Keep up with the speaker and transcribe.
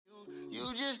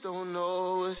You just don't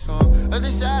know what's on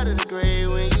other side of the grave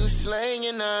when you slang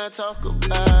and I talk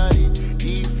about it.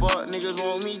 These fuck niggas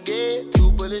want me dead,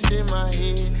 2 bullets in my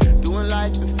head. Doing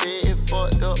life and fit,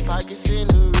 fucked up pockets in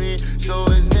the red. So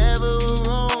it's never a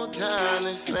wrong time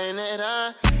to slang that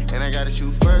I. And I gotta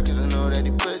shoot first cause I know that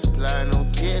he puts supply no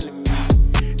killing me.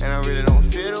 And I really don't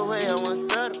feel the way I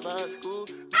once felt about school.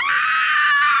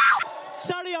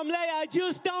 Sorry I'm late, I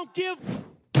just don't give.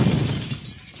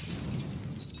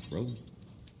 Rolling.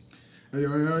 Hey,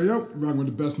 yo. Rocking with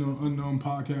the best known unknown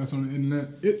podcast on the internet.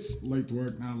 It's Late to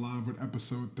Work, now live with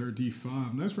episode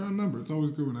 35. Nice round number. It's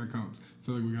always good when that comes. I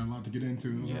feel like we got a lot to get into.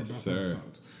 Those are our best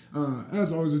episodes.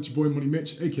 As always, it's your boy Money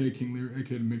Mitch, a.k.a. King Lear,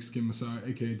 a.k.a. the Mexican Messiah,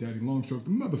 a.k.a. Daddy Longstroke, the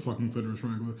motherfucking Clitoris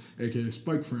Wrangler, a.k.a.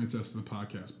 Spike Francis of the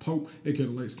podcast Pope, a.k.a.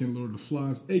 the light-skinned Lord of the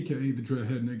Flies, a.k.a. the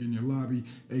dreadhead nigga in your lobby,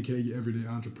 a.k.a. your everyday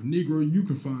entrepreneur. You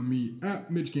can find me at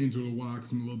Mitch Gaines with a Y,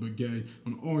 because I'm a little bit gay,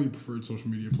 on all your preferred social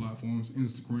media platforms,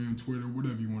 Instagram, Twitter,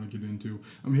 whatever you want to get into.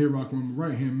 I'm here rocking with my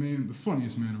right-hand man, the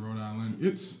funniest man in Rhode Island.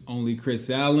 It's only Chris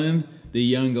Allen, the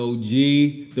young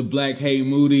OG, the Black Hay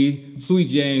Moody, Sweet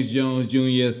James Jones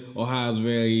Jr., Ohio's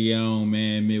very young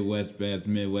man, Midwest best,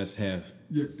 Midwest half.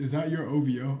 Yeah, is that your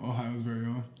OVO, Ohio's very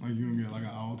own? Like you gonna get like an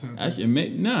owl tattoo? I should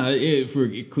make for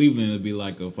Cleveland it'd be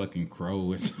like a fucking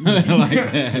crow or something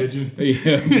like that. Pigeon.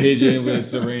 Yeah, pigeon with a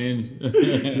syringe.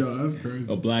 Yo, that's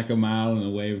crazy. A black mile and a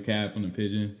wave cap on the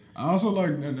pigeon. I also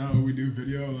like that now when we do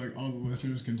video, like all the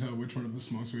listeners can tell which one of us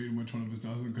smokes weed and which one of us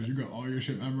doesn't, because you got all your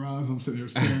shit memorized. I'm sitting here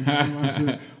staring at my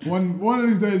shit. One of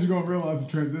these days you're gonna realize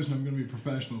the transition. I'm gonna be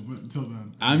professional, but until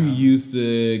then, I'm used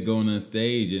to going on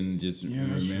stage and just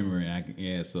remembering.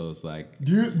 So it's like,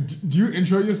 do you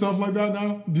intro yourself like that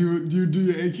now? Do you do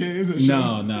your AKs at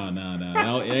shows? No.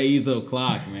 That eats up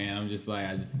clock, man. I'm just like,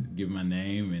 I just give my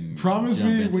name and promise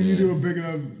me when you do a big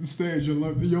enough stage, you'll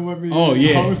let me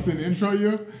host and intro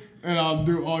you. And I'll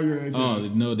do all your AKs.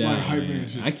 Oh, no doubt, like hype man.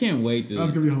 Shit. I can't wait to.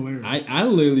 That's gonna be hilarious. I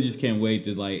literally just can't wait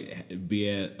to like be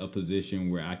at a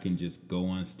position where I can just go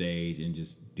on stage and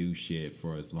just do shit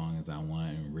for as long as I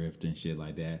want and riff and shit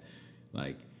like that.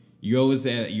 Like you're always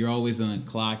on a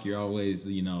clock. You're always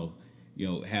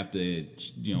have to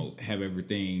have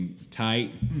everything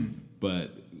tight.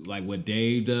 But like what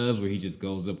Dave does, where he just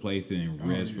goes to places and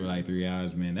rests for like 3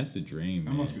 hours, man, that's the dream.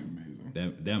 That must be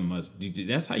amazing.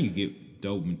 That's how you get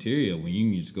dope material, when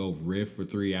you can just go riff for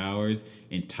 3 hours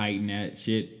and tighten that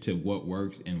shit to what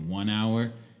works in 1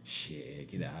 hour.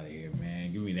 Shit, get out of here,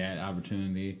 man. Give me that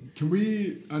opportunity.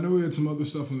 I know we had some other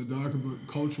stuff in the docket,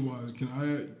 but culture-wise,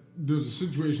 there's a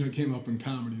situation that came up in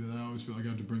comedy that I always feel like I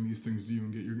have to bring these things to you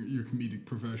and get your comedic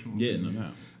professional. Yeah, no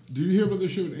doubt. Did you hear about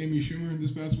this shit with Amy Schumer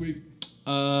this past week?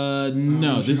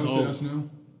 No. This all SNL?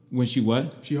 When she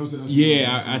what? She hosted SNL.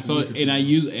 Yeah, I saw it, and I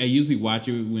usually watch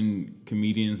it when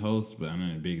comedians host, but I'm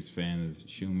not the biggest fan of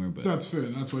Schumer. But that's fair.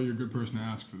 That's why you're a good person to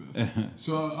ask for this.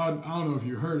 So I don't know if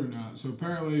you heard or not. So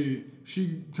apparently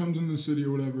she comes in the city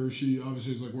or whatever. She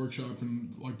obviously is like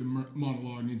workshopping, like the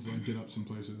monologue needs to like get up some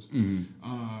places. Mm-hmm.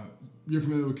 You're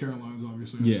familiar with Caroline's,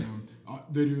 obviously. Yeah.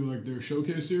 They do like their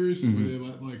showcase series where they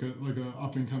let like a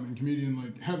up and coming comedian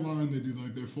like headline. They do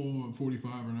like their full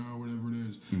 45 or an hour, whatever it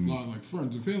is. Mm-hmm. A lot of like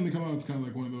friends and family come out. It's kind of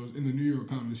like one of those in the New York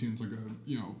comedy scene. It's like a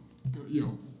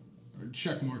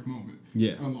checkmark moment.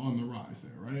 Yeah. On the rise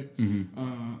there, right?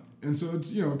 Mm-hmm. And so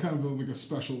it's kind of like a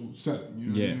special setting.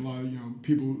 Yeah. I mean? A lot of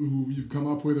people who you've come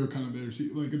up with are kind of there.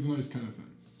 Like it's a nice kind of thing.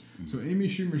 Mm-hmm. So Amy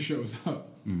Schumer shows up.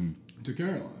 Mm-hmm. To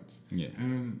Caroline's. Yeah.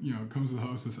 And, comes to the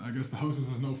hostess. I guess the hostess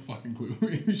has no fucking clue who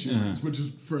Amy Schumer is, which is,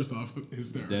 first off,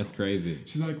 hysterical. That's crazy.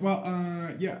 She's like, well,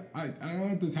 I don't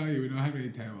have to tell you, we don't have any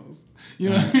tables. You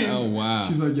know what I mean? Oh, wow.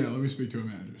 She's like, yeah, let me speak to a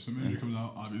manager. So manager comes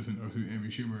out, obviously knows who Amy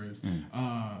Schumer is. And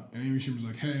Amy Schumer's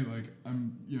like, hey, like,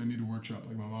 I'm, need a workshop.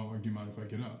 Like, my mom, like, do you mind if I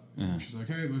get up? And she's like,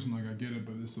 hey, listen, like, I get it,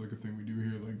 but this is, like, a thing we do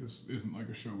here. Like, this isn't, like,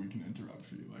 a show we can interrupt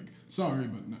for you. Like, sorry,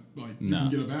 but, you can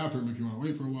get up after, and if you want to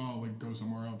wait for a while, like, go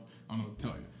somewhere else. I don't know what to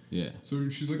tell you. Yeah. So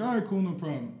she's like, all right, cool, no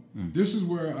problem. This is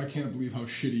where I can't believe how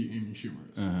shitty Amy Schumer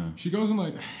is. She goes and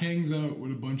like hangs out with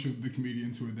a bunch of the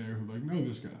comedians who are there who like know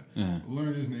this guy.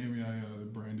 Learn his name,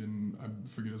 Brandon. I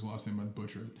forget his last name. I'd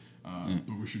butcher it.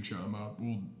 But we should shout him out.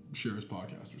 We'll share his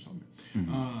podcast or something.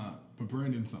 But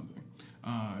Brandon something.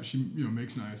 She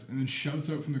makes nice and then shouts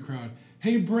out from the crowd,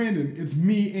 "Hey Brandon, it's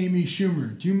me, Amy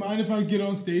Schumer. Do you mind if I get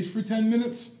on stage for 10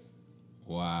 minutes?"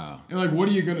 Wow. And like, what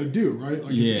are you gonna do, right?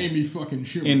 Like, it's Amy fucking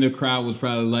Schumer. And the crowd was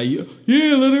probably like,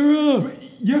 yeah, let her up. But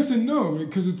yes and no,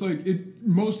 because it's like,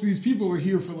 most of these people are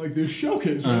here for like this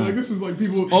showcase, right? Like, this is like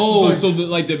people. Oh, like, so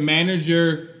the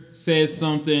manager says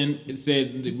something, it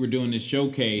said that we're doing this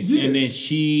showcase, and then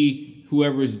she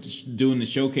whoever's doing the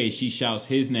showcase, she shouts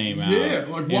his name out. Yeah,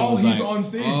 like while he's on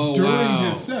stage during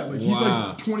his set. Like he's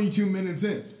like 22 minutes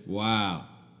in. Wow.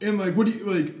 And like what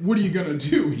are you gonna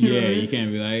do? You know what I mean? You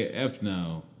can't be like, F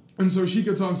no. And so she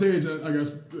gets on stage, and I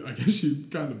guess she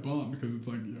kind of bombed because it's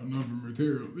like, none of her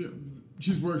material. Yeah,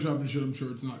 she's workshopping shit. I'm sure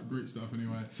it's not great stuff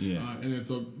anyway. Yeah. And it's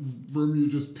a room you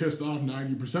just pissed off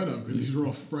 90% of because these are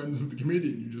all friends of the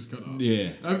comedian you just cut off.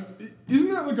 Yeah.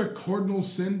 Isn't that like a cardinal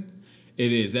sin?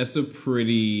 It is. That's a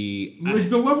pretty...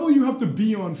 the level you have to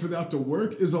be on for that to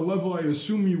work is a level I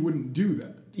assume you wouldn't do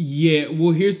that. Yeah.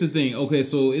 Well, here's the thing. Okay,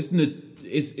 so it's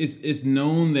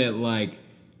known that like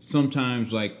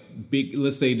sometimes like big,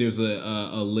 let's say there's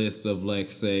a list of like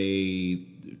say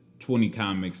 20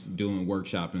 comics doing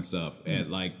workshop and stuff at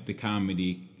like the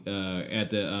comedy at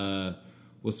the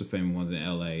what's the famous ones in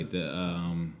LA,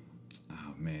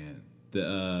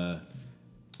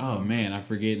 I'm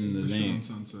forgetting the name. On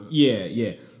Sunset.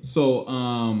 Yeah.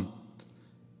 So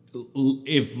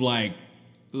if like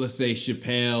let's say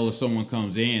Chappelle or someone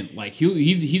comes in, like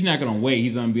he's not gonna wait.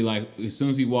 He's gonna be like, as soon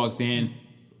as he walks in,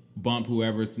 bump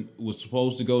whoever was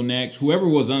supposed to go next. Whoever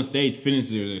was on stage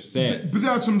finishes their set. But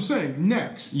that's what I'm saying.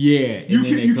 Next. Yeah.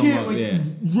 You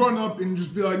can't run up and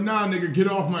just be like, nah, nigga, get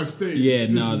off my stage. Yeah,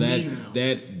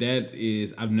 that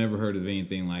is, I've never heard of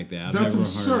anything like that. That's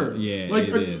absurd. It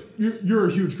is. You're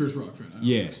a huge Chris Rock fan.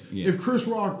 Yeah. If Chris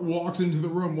Rock walks into the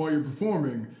room while you're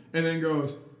performing and then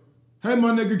goes, hey,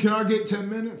 my nigga, can I get 10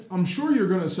 minutes? I'm sure you're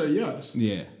going to say yes.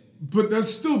 Yeah. But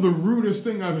that's still the rudest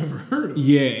thing I've ever heard of.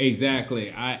 Yeah,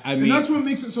 exactly. I mean... And that's what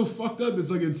makes it so fucked up.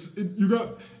 It's like, you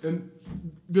got... And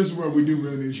this is where we do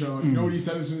really need to show. You know what he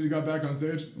said as soon as he got back on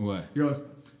stage? What? He goes,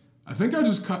 I think I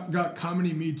just got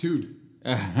comedy Me Too'd.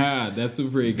 That's a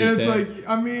pretty good And it's like,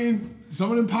 I mean,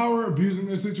 someone in power abusing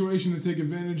their situation to take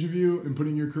advantage of you and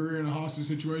putting your career in a hostage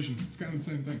situation. It's kind of the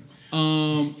same thing.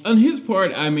 On his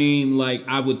part, I mean, like,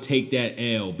 I would take that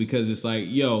L because it's like,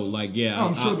 yo, like, yeah.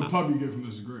 I'm sure the pub you get from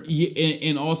this is great. Yeah,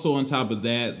 and also on top of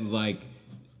that, like,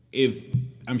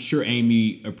 I'm sure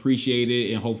Amy appreciated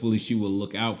it, and hopefully she will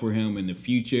look out for him in the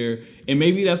future. And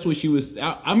maybe that's what she was.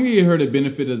 I'm going to give her the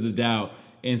benefit of the doubt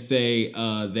and say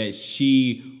that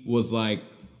she was like,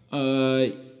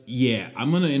 yeah,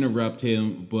 I'm going to interrupt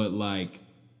him, but like,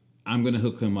 I'm going to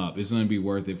hook him up. It's going to be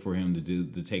worth it for him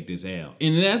to take this L.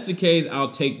 And if that's the case,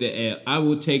 I'll take the L. I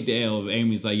will take the L if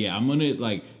Amy's like, yeah, I'm going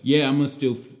to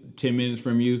steal 10 minutes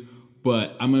from you,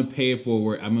 but I'm going to pay it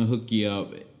forward. I'm going to hook you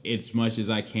up as much as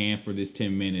I can for this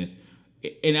 10 minutes.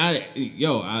 And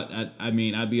I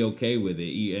mean, I'd be okay with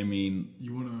it. I mean...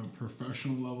 You want a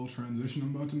professional level transition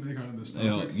I'm about to make out of this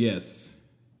topic? Yes.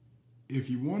 If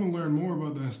you want to learn more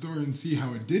about that story and see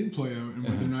how it did play out and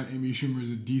whether or not Amy Schumer is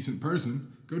a decent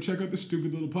person, go check out the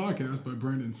Stupid Little Podcast by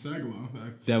Brandon Sagalow.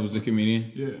 That was the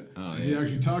comedian? Yeah. He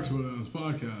actually talks about it on his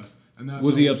podcast. And that's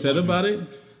was he upset about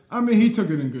it? I mean, he took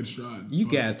it in good stride.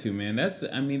 You got to, man.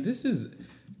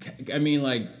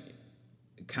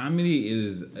 Comedy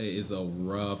is a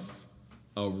rough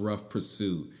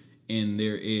pursuit. And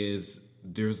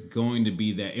there's going to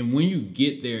be that. And when you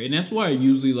get there, and that's why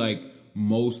usually like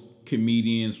most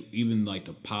comedians, even like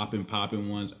the poppin'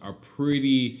 ones,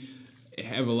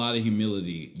 have a lot of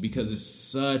humility because it's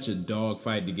such a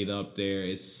dogfight to get up there.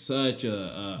 It's such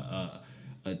a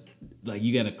like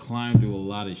you got to climb through a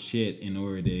lot of shit in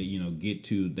order to get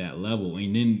to that level.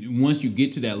 And then once you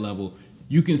get to that level,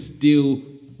 you can still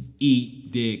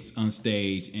eat dicks on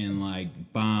stage and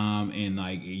like bomb and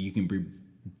like you can be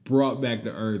brought back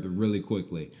to earth really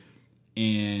quickly.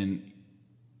 And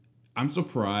I'm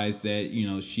surprised that,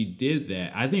 she did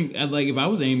that. I think, like, if I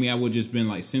was Amy, I would just been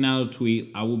like, send out a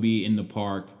tweet. I will be in the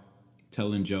park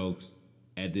telling jokes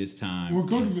at this time. Well,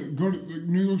 go to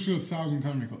New York's got 1,000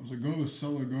 comedy clubs. Like, go to the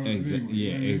Cellar, go to anywhere.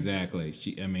 Yeah, exactly.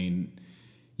 She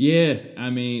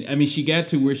got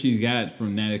to where she got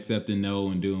from not accepting no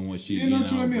and doing what she. Yeah,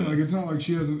 that's what I mean. Like, it's not like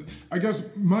she hasn't. I guess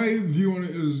my view on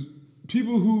it is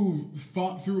people who've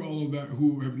fought through all of that,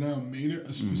 who have now made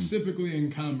it, specifically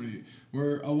in comedy,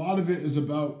 where a lot of it is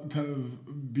about kind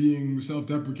of being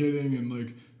self-deprecating and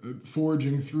like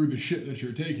foraging through the shit that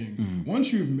you're taking.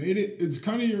 Once you've made it, it's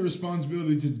kind of your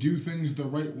responsibility to do things the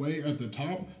right way at the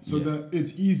top so that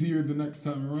it's easier the next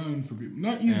time around for people.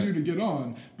 Not easier to get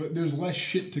on, but there's less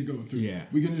shit to go through. Yeah.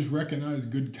 We can just recognize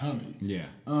good comedy. Yeah.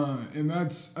 And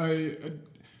that's...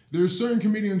 There's certain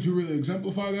comedians who really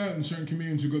exemplify that and certain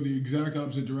comedians who go the exact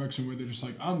opposite direction where they're just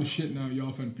like, I'm the shit now,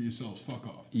 y'all fend for yourselves, fuck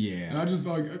off. Yeah. And I just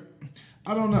like...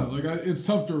 I don't know. Like, it's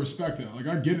tough to respect that. Like,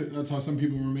 I get it. That's how some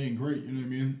people remain great. You know what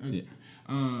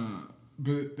I mean?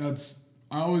 But that's...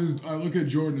 I look at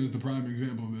Jordan as the prime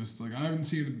example of this. It's like, I haven't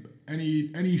seen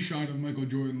any shot of Michael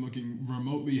Jordan looking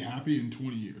remotely happy in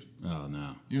 20 years. Oh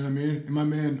no. You know what I mean? And my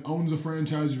man owns a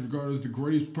franchise regarded as the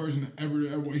greatest person ever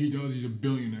at what he does. He's a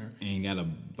billionaire. And he got a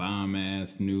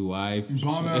bomb-ass new wife.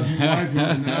 Bomb-ass new wife. He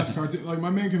owns a NASCAR team. Like, my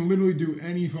man can literally do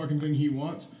any fucking thing he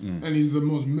wants, and he's the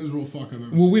most miserable fuck I've ever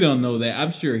seen. Well, we don't know that.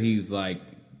 I'm sure he's, like,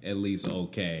 at least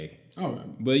okay. Oh,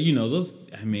 but, you know, those,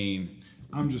 I mean...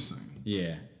 I'm just saying.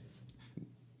 Yeah.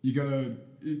 You gotta...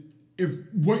 If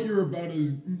what you're about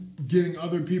is getting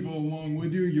other people along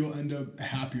with you, you'll end up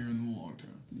happier in the long term.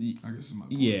 I guess is my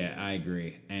point. Yeah, I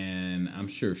agree. And I'm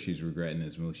sure she's regretting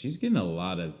this move. She's getting a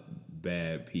lot of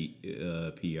bad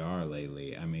PR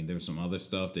lately. I mean, there was some other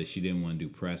stuff that she didn't want to do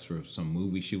press for some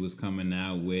movie she was coming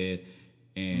out with.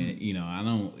 And, you know, I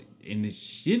don't... And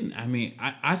she didn't... I mean,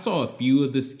 I saw a few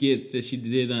of the skits that she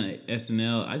did on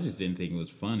SNL. I just didn't think it was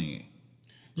funny.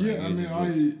 Yeah, like, I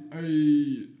mean,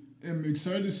 I am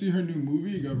excited to see her new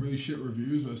movie. It got really shit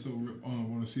reviews, but I still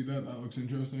want to see that. That looks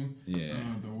interesting. Yeah.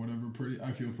 The whatever pretty.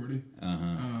 I feel pretty.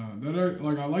 Uh-huh.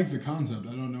 I like the concept.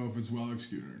 I don't know if it's well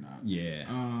executed or not.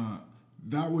 Yeah.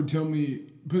 That would tell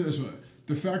me, put it this way,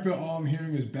 the fact that all I'm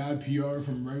hearing is bad PR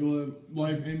from regular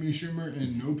life Amy Schumer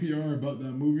and no PR about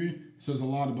that movie says a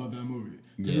lot about that movie.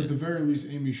 Because at the very least,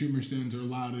 Amy Schumer stands are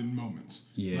loud in moments.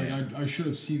 Yeah. Like, I should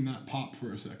have seen that pop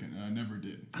for a second, and I never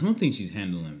did. I don't think she's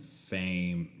handling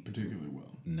fame particularly well.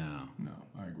 No,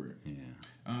 I agree. Yeah.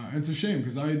 And it's a shame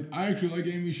because I actually like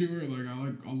Amy Schumer. Like, I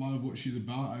like a lot of what she's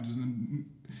about.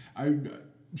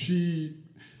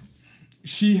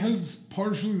 She has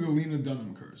partially the Lena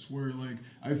Dunham curse, where, like,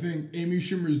 I think Amy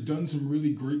Schumer's done some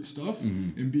really great stuff,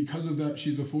 and because of that,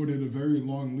 she's afforded a very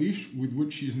long leash with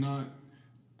which she's not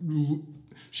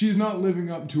living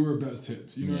up to her best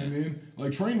hits. You know what I mean?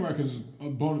 Like, Trainwreck is a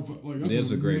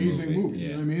that's an amazing movie. Yeah.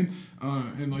 You know what I mean?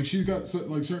 And like, she's got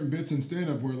like certain bits in stand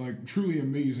up where like truly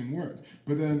amazing work,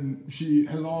 but then she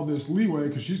has all this leeway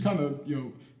because she's kind of, you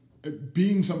know,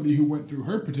 being somebody who went through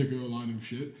her particular line of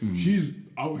shit, she's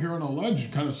out here on a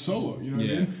ledge kind of solo, you know what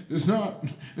I mean?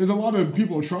 There's a lot of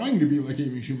people trying to be like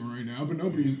Amy Schumer right now, but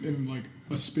nobody's in like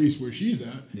a space where she's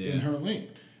at in her lane.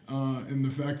 And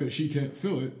the fact that she can't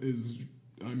fill it is,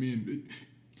 I mean,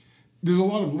 there's a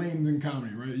lot of lanes in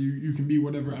comedy, right? You can be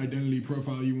whatever identity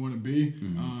profile you want to be,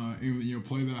 and you know,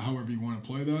 play that however you want to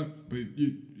play that. But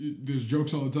there's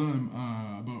jokes all the time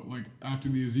about like after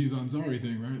the Aziz Ansari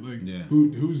thing, right? Like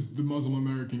who's the Muslim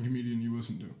American comedian you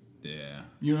listen to? Yeah,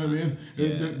 you know what I mean.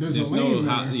 Yeah. There's a lane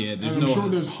there, and I'm sure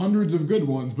there's hundreds of good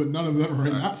ones, but none of them are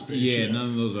in that space. Yeah, none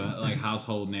of those are like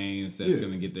household names that's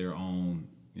gonna get their own,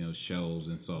 you know, shows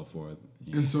and so forth.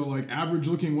 Yeah. And so, like,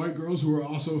 average-looking white girls who are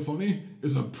also funny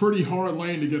is a pretty hard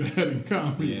lane to get ahead in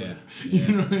comedy with. You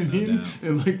know what I mean? No,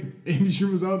 and, like, Amy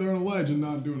Schumer's out there on a ledge and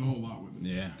not doing a whole lot with it.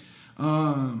 Yeah.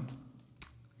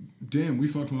 Damn, we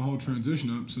fucked my whole transition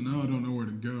up, so now I don't know where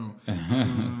to go.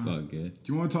 It's all good.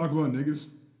 Do you want to talk about niggas?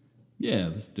 Yeah,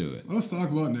 let's do it. Let's talk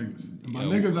about niggas. And by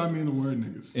niggas, I mean the word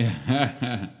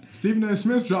niggas. Stephen A.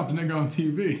 Smith dropped a nigga on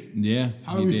TV. Yeah.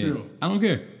 How do we feel? I don't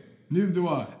care. Neither do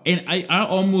I. And I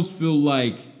almost feel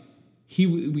like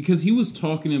because he was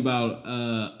talking about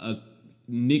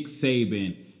Nick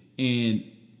Saban, and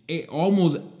it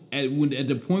almost at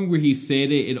the point where he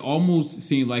said it almost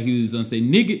seemed like he was gonna say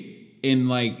nigga, and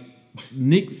like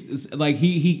Nick's like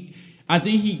I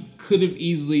think he could have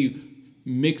easily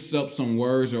mixed up some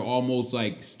words or almost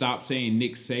like stopped saying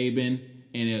Nick Saban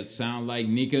and it sound like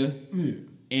nigga. Yeah.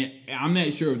 And I'm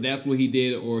not sure if that's what he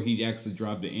did or he actually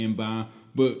dropped the N-bomb.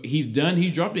 But he's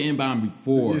dropped the N-bomb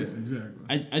before. Yeah,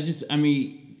 exactly. I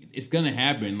mean, it's going to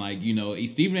happen. Like, you know,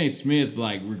 Stephen A. Smith,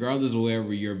 like, regardless of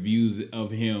whatever your views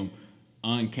of him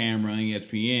on camera on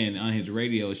ESPN, on his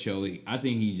radio show, I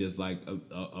think he's just like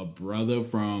a brother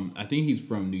from, I think he's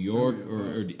from New York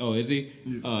or is he?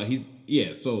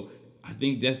 Yeah. So I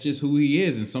think that's just who he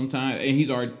is. And sometimes, and he's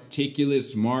articulate,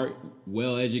 smart,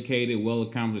 well-educated,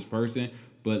 well-accomplished person.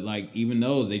 But, like, even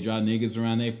those, they draw niggas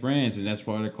around their friends, and that's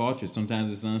part of the culture.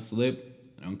 Sometimes it's unslip.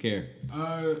 I don't care.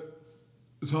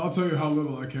 So I'll tell you how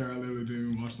little I care. I literally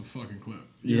didn't even watch the fucking clip.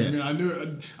 You know what I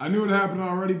mean? I knew it happened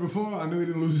already before. I knew he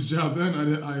didn't lose his job then.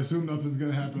 I assume nothing's going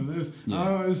to happen to this. Yeah.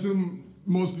 I assume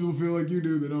most people feel like you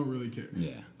do. They don't really care.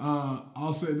 Yeah.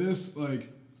 I'll say this, like,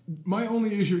 my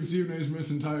only issue with Stephen A. Smith's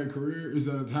entire career is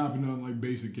that it's happened on, like,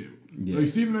 basic cable. Yeah. Like,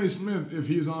 Stephen A. Smith, if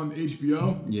he's on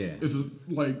HBO, it's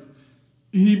like...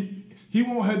 He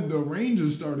won't have the range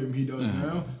of stardom he does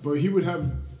now, but he would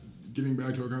have getting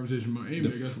back to our conversation about Amy,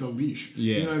 I guess the leash.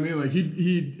 Yeah. You know what I mean? Like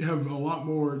he'd have a lot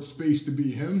more space to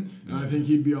be him, and I think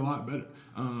he'd be a lot better.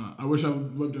 I wish I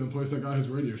lived in a place that got his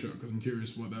radio show because I'm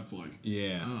curious what that's like.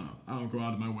 Yeah. I don't go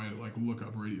out of my way to like look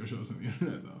up radio shows on the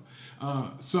internet though.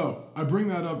 So I bring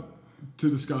that up to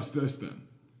discuss this then.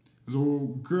 There's a little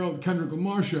girl, Kendrick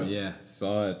Lamar show. Yeah,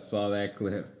 saw that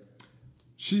clip.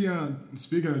 She,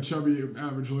 speaking of chubby,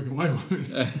 average-looking white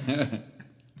women,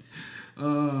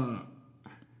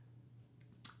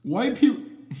 white people.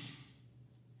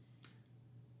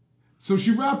 So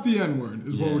she rapped the N-word,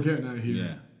 is what we're getting at here.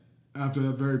 Yeah. After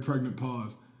that very pregnant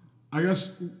pause, I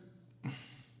guess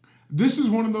this is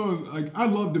one of those. Like, I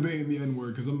love debating the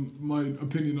N-word because my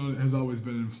opinion on it has always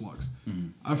been in flux. Mm-hmm.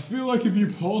 I feel like if you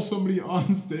pull somebody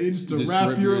on stage to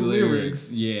rap your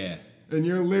lyrics, yeah. And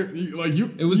your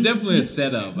it was definitely a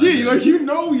setup. Yeah, like you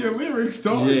know your lyrics,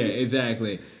 dog. Yeah,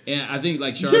 exactly. And I think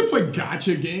like you can't play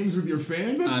gotcha games with your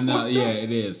fans. That's I know. Fucked Yeah, up.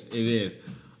 it is. It is.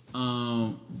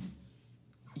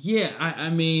 Yeah, I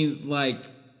mean, like,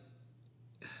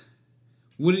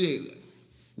 what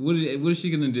is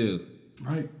she gonna do?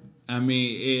 Right. I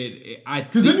mean,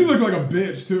 because then you look like a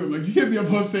bitch too. Like you can't be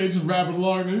up on stage just rapping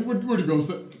along. And where do you go?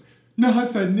 No, I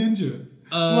said ninja.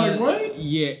 I'm like, what?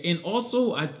 Yeah, and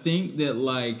also I think that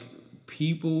like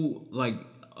people like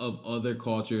of other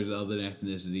cultures, other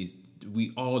ethnicities,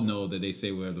 we all know that they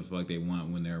say whatever the fuck they want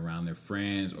when they're around their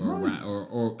friends or around,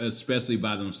 or especially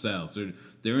by themselves.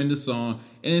 They're in the song,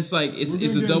 and it's like it's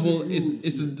a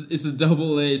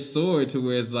double-edged sword to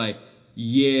where it's like,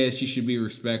 yeah, she should be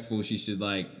respectful. She should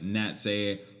like not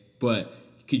say it, but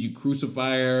could you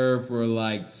crucify her for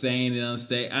like saying it on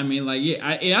stage? I mean, like, yeah,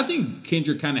 I think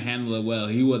Kendrick kind of handled it well.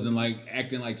 He wasn't like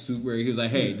acting like super. He was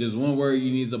like, hey, there's one word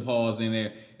you need to pause in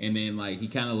there, and then like he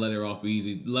kind of let her off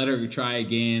easy, let her try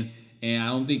again. And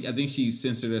I think she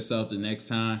censored herself the next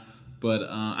time. But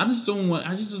I just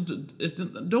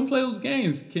don't play those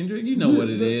games, Kendrick. You know what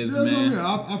it is, man.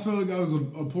 I feel like that was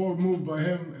a poor move by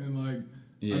him, and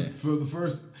like for the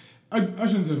first, I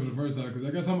shouldn't say for the first time because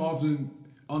I guess I'm often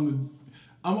on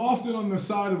the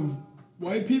side of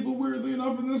white people, weirdly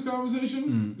enough, in this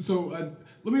conversation. Mm. So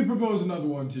let me propose another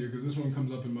one to you, because this one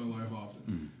comes up in my life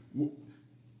often.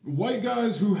 White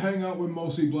guys who hang out with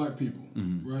mostly black people,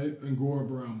 right? And grow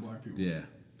up around black people. Yeah.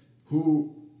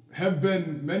 Who have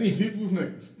been many people's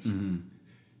niggas. Mm-hmm.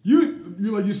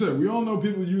 You like you said, we all know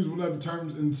people use whatever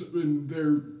terms in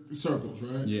their circles,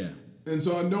 right? Yeah. And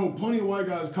so I know plenty of white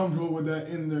guys comfortable with that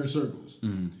in their circles.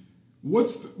 Mm-hmm. What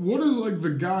is like the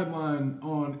guideline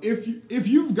on if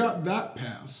you've got that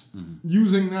pass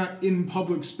using that in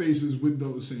public spaces with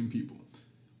those same people?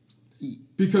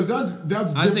 Because that's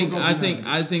difficult. I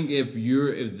think if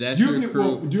that's your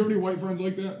crew. Do you have any white friends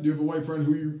like that? Do you have a white friend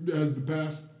who has the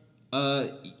pass?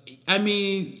 I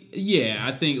mean, yeah,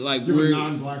 I think like you have a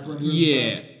non-black friend.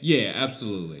 Yeah,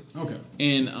 absolutely. Okay.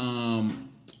 And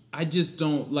I just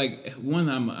don't like one.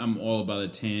 I'm all about a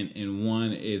 10, and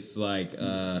one is like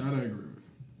that I agree with.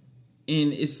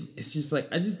 And it's just like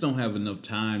I just don't have enough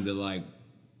time to like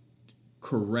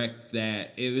correct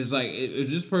that. It was like if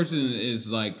this person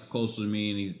is like close to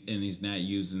me and he's not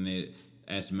using it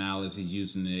as malice, he's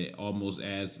using it almost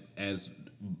as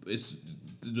it's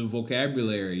the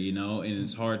vocabulary, you know, and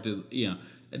it's hard to, you know.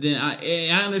 And then I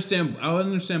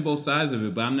understand both sides of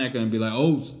it, but I'm not gonna be like,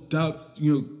 oh, stop,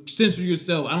 you know, censor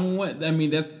yourself. I don't want. I mean,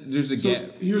 there's a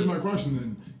gap. Here's my question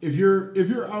then: if you're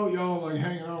out, y'all like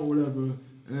hanging out, or whatever,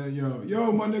 and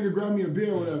yo, my nigga, grab me a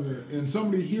beer, or whatever, and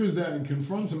somebody hears that and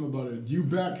confronts him about it, do you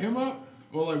back him up?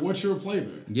 Or like, what's your play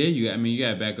there? Yeah, you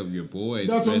gotta back up your boys.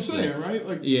 That's what I'm saying, right?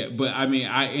 Like, yeah, but I mean,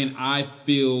 I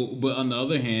feel, but on the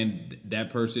other hand, that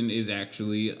person is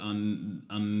actually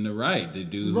on the right. The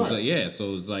dude who's like, yeah,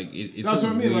 so it's like it's that's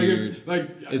what I mean. Weird,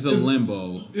 it's a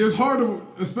limbo. It's hard to,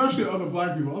 especially other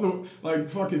black people, other like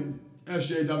fucking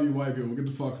SJW white people, get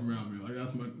the fuck around me. Like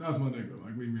that's my nigga.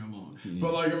 Like leave me alone. Yeah.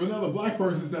 But like if another black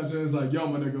person steps in, it's like, yo,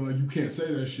 my nigga, like you can't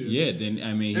say that shit. Yeah, then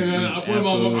I mean, and then I'm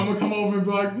gonna come over and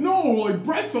be like, no, like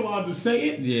Brett's allowed to say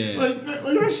it. Yeah, like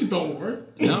that shit don't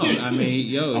work. No, I mean,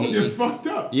 yo, I'm get fucked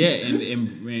up. Yeah,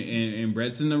 and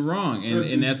Brett's in the wrong,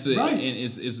 and that's it. Right. And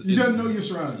it's you gotta know your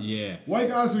surroundings. Yeah, white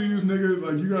guys who use nigga,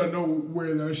 like you gotta know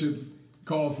where that shit's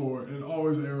called for, and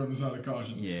always err on the side of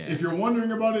caution. Yeah. If you're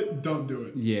wondering about it, don't do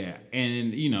it. Yeah,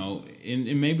 and you know,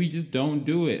 and maybe just don't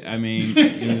do it. I mean,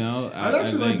 you know, I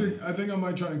think I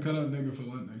might try and cut out nigga for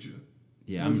Lent next year.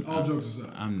 Yeah, all jokes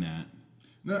aside, I'm not.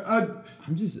 No,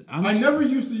 I never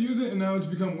used to use it, and now it's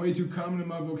become way too common in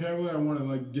my vocabulary. I want to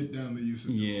like get down the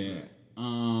usage. Yeah,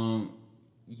 I'm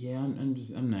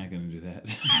not gonna do that.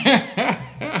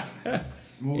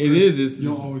 Well, Chris,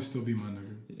 you'll always still be my nigga.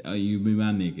 Oh, you be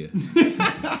my nigga.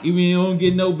 Even you don't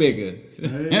get no bigger.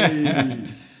 Hey.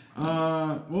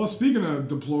 Well, speaking of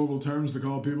deplorable terms to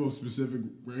call people of specific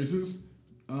races,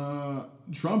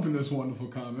 Trump in this wonderful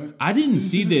comment. I didn't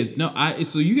see this. No,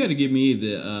 so you got to give me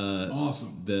the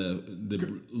Awesome.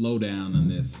 the lowdown on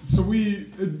this. So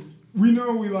we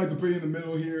know we like to put you in the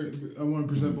middle here. I want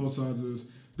to present both sides of this.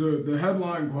 The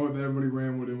headline quote that everybody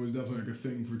ran with, and was definitely like a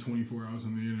thing for 24 hours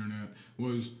on the internet,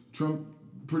 was Trump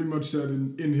pretty much said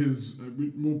in his,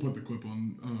 we'll put the clip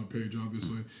on page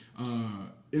obviously,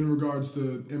 in regards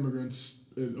to immigrants,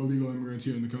 illegal immigrants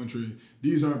here in the country,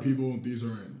 these aren't people, these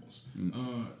are animals.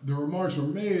 The remarks were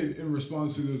made in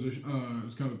response to, it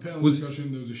was kind of a panel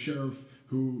discussion. There was a sheriff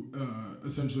who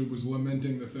essentially was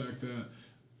lamenting the fact that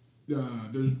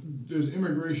there's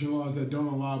immigration laws that don't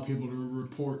allow people to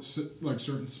report like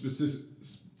certain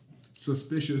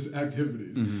suspicious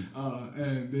activities,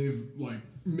 and they've like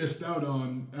missed out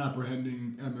on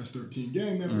apprehending MS-13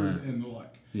 gang members and the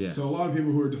like. Yeah. So a lot of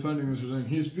people who are defending this are saying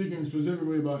he's speaking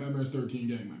specifically about MS-13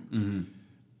 gang members.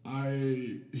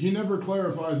 He never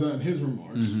clarifies that in his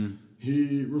remarks.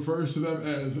 He refers to them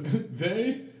as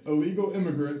they, illegal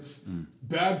immigrants,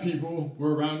 bad people.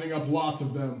 We're rounding up lots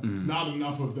of them, not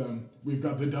enough of them. We've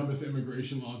got the dumbest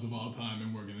immigration laws of all time,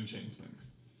 and we're going to change things.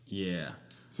 Yeah.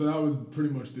 So that was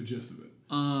pretty much the gist of it.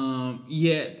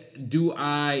 Yeah. Do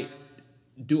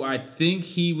I think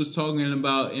he was talking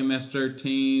about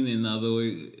MS-13 and other,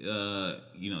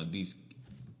 these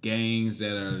gangs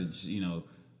that are,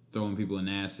 throwing people in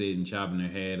acid and chopping their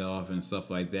head off and stuff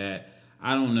like that?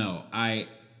 I don't know. I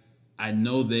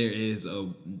know there is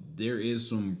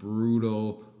some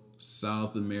brutal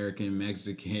South American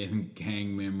Mexican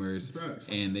gang members,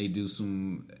 and they do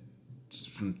some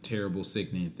terrible,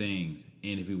 sickening things.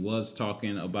 And if he was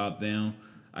talking about them,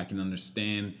 I can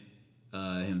understand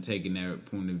him taking that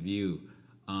point of view.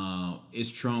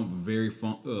 Is Trump very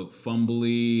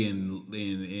fumbly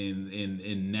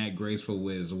and not graceful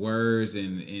with his words?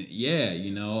 Yeah,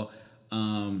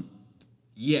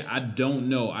 I don't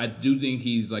know. I do think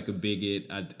he's like a bigot.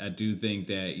 I do think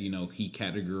that, he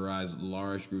categorized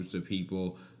large groups of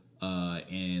people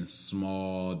in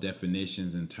small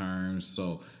definitions and terms.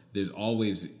 So there's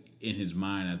always in his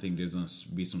mind, I think there's going to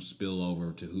be some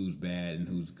spillover to who's bad and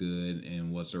who's good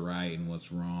and what's right and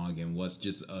what's wrong and what's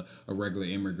just a regular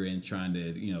immigrant trying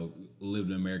to, live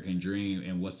the American dream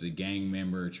and what's a gang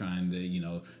member trying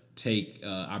to, take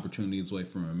opportunities away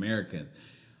from America.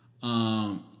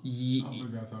 I don't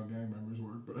think that's how gang members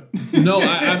work, but no,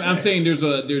 I'm saying there's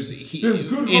good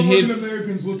hardworking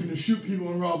Americans looking to shoot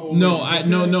people and rob.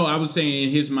 I was saying in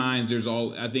his mind,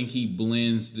 I think he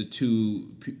blends the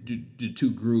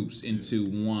two groups into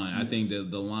one. Yes. I think the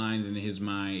lines in his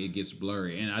mind, it gets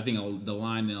blurry, and I think the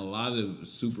line in a lot of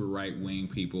super right wing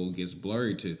people gets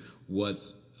blurry to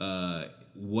what's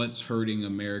hurting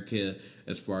America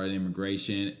as far as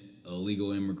immigration,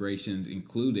 illegal immigrations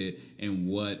included, and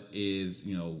what is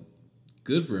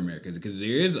good for America, because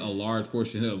there is a large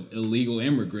portion of illegal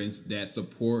immigrants that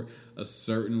support a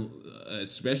certain,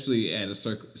 especially at a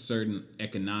certain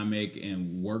economic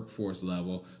and workforce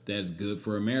level, that's good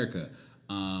for America.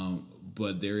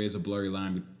 But there is a blurry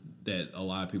line that a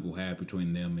lot of people have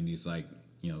between them and these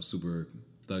super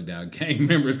thugged out gang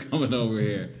members coming over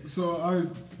here. So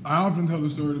I often tell the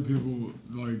story to people,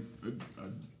 I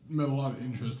met a lot of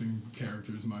interesting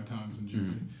characters in my times in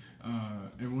Jimmy.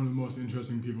 And one of the most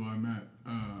interesting people I met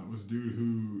was a dude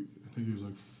who, I think he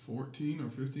was 14 or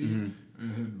 15,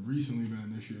 and had recently been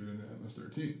initiated into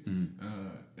MS-13.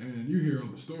 And you hear all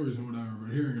the stories and whatever,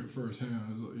 but hearing it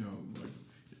firsthand,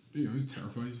 he's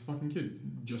terrified. He's a fucking kid.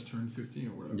 He just turned 15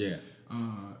 or whatever. Yeah.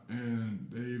 And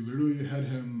they literally had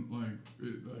him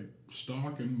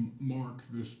stalk and mark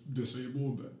this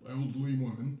disabled elderly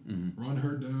woman, run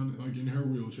her down in her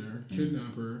wheelchair,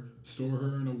 kidnap her, store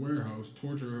her in a warehouse,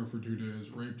 torture her for 2 days,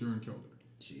 raped her and killed her.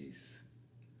 Jeez.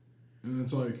 And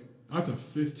it's that's a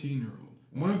 15-year-old.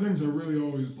 One of the things I really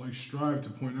always strive to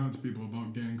point out to people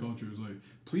about gang culture is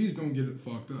please don't get it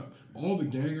fucked up. All the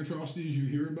gang atrocities you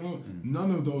hear about,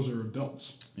 none of those are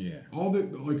adults. Yeah. All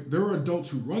there are adults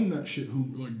who run that shit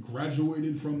who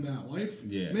graduated from that life,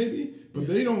 maybe, but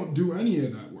they don't do any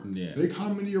of that work. Yeah. They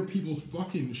commandeer people's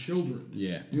fucking children.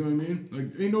 Yeah. You know what I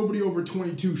mean? Ain't nobody over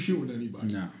 22 shooting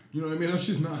anybody. No. You know what I mean? That's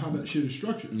just not how that shit is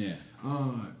structured. Yeah.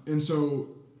 And so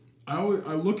I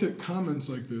look at comments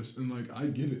like this and I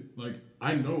get it.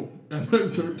 I know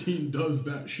MS-13 does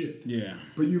that shit. Yeah.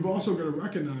 But you've also got to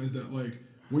recognize that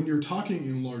when you're talking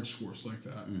in large swaths like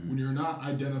that, when you're not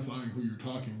identifying who you're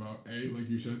talking about, like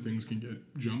you said, things can get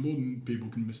jumbled and people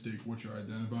can mistake what you're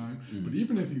identifying. But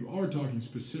even if you are talking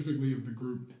specifically of the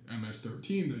group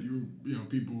MS-13 that you know,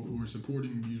 people who are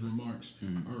supporting these remarks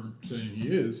are saying he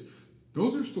is,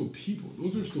 those are still people.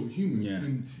 Those are still humans. Yeah.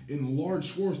 And in large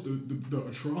swaths, the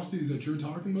atrocities that you're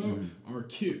talking about are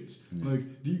kids. Like,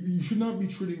 you should not be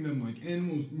treating them like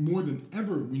animals. More than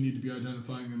ever, we need to be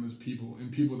identifying them as people and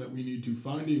people that we need to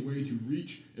find a way to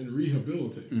reach and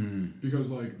rehabilitate. Because,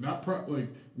 like,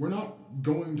 we're not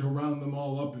going to round them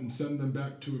all up and send them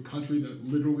back to a country that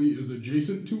literally is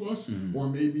adjacent to us, or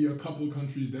maybe a couple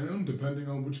countries down, depending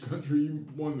on which country you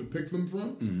want to pick them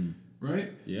from. Right?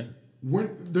 Yeah.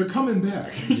 When they're coming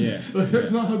back. Yeah.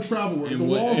 That's not how travel works. The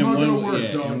wall's not going to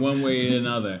work, dog. In one way or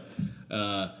another.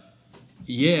 I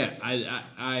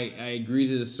agree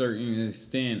to a certain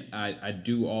extent. I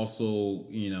do also,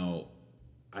 you know,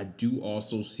 I do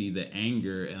also see the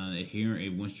anger and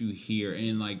hearing once you hear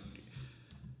and like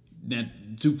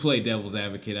that to play devil's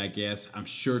advocate, I guess. I'm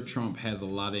sure Trump has a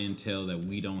lot of intel that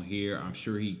we don't hear. I'm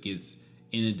sure he gets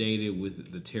inundated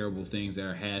with the terrible things that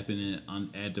are happening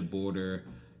at the border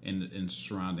in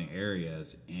surrounding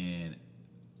areas, and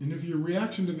if your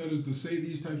reaction to that is to say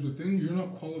these types of things, you're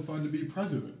not qualified to be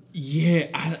president.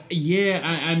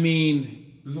 I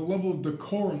mean, there's a level of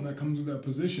decorum that comes with that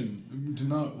position to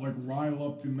not like rile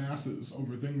up the masses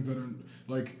over things that are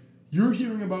like you're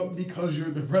hearing about because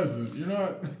you're the president. You're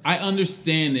not. I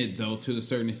understand it though to a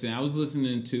certain extent. I was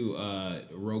listening to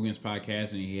Rogan's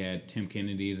podcast and he had Tim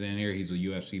Kennedy's in here. He's a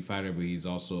UFC fighter, but he's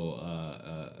also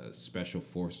a special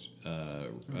force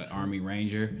Army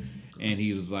Ranger, and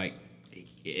he was like,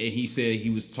 he said he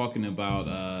was talking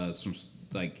about some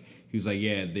like. He was like,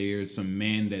 yeah, there's some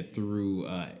men that threw,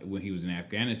 when he was in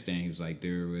Afghanistan, he was like,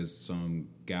 there was some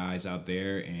guys out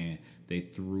there and they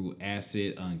threw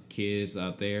acid on kids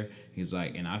out there. He's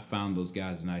like, and I found those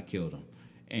guys and I killed them.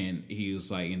 And he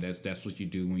was like, and that's what you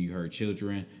do when you hurt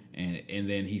children. And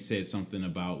then he said something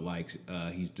about like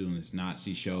he's doing this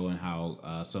Nazi show and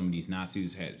how some of these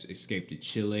Nazis had escaped to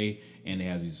Chile and they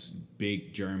have these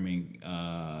big German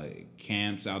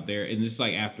camps out there. And it's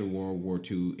like after World War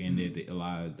II ended, a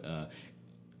lot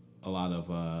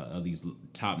of these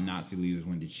top Nazi leaders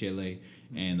went to Chile,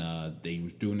 and they were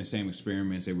doing the same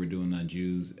experiments they were doing on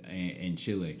Jews in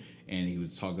Chile. And he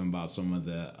was talking about some of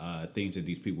the things that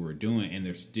these people were doing, and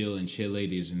they're still in Chile.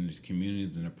 They're in these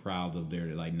communities, and they're proud of their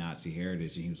like Nazi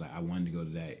heritage. And he was like, I wanted to go to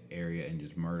that area and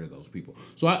just murder those people.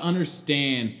 So I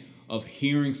understand of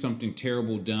hearing something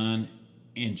terrible done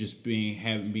and just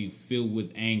being filled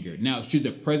with anger. Now, should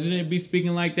the president be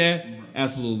speaking like that?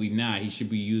 Absolutely not. He should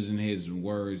be using his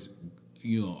words,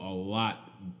 you know, a lot,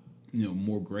 you know,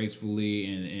 more gracefully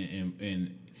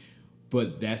and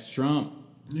but that's Trump.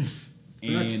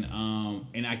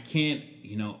 And I can't,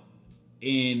 you know,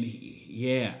 and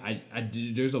yeah, I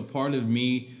there's a part of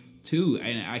me too,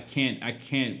 and I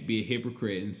can't be a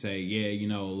hypocrite and say, yeah, you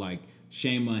know, like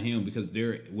shame on him, because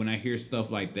when I hear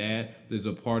stuff like that, there's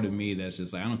a part of me that's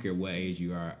just like, I don't care what age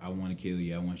you are, I want to kill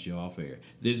you, I want you off air.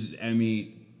 And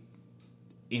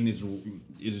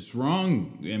it's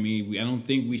wrong. I mean, I don't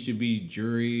think we should be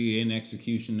jury and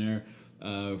executioner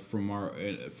from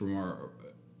our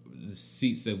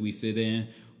seats that we sit in.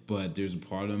 But there's a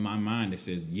part of my mind that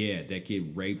says, yeah, that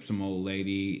kid raped some old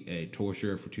lady,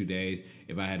 tortured her for 2 days.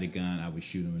 If I had a gun, I would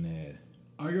shoot him in the head.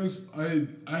 I guess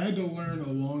I had to learn a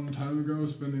long time ago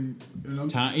spending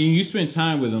time. You spend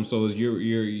time with them, so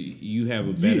you have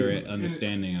a better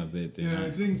understanding of it. And I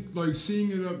think like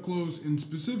seeing it up close and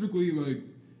specifically like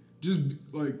just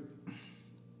like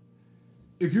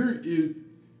if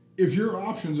your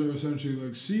options are essentially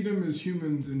like see them as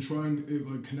humans and try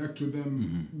and like connect with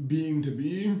them being to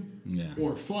being,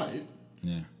 or fight.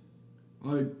 Yeah.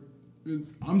 Like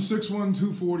I'm 6'1",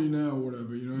 240 now, or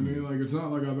whatever. You know what I mean? Like it's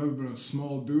not like I've ever been a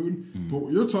small dude. But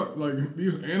you're talking like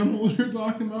these animals you're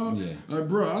talking about. Yeah. Like,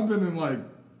 bro, I've been in like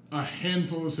a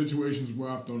handful of situations where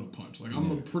I've thrown a punch. Like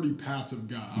I'm a pretty passive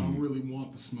guy. I don't really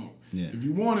want the smoke. Yeah. If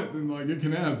you want it, then like it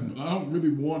can happen. But I don't really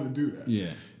want to do that.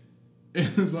 Yeah.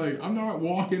 And it's like, I'm not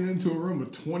walking into a room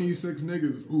with 26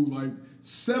 niggas who, like,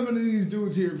 7 of these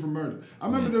dudes here for murder. I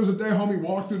remember there was a day homie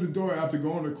walked through the door after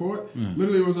going to court.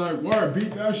 Literally was like, word,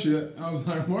 beat that shit. I was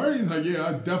like, word? He's like, yeah,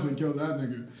 I definitely killed that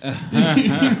nigga. You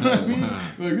know what I mean?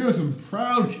 Like, there were some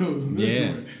proud killers in this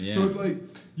joint. Yeah. So it's like,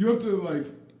 you have to, like...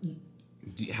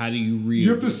 how do you read?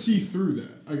 You have to see through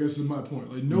that, I guess is my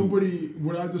point. Like nobody,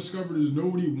 what I discovered is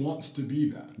nobody wants to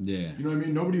be that. Yeah. You know what I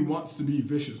mean? Nobody wants to be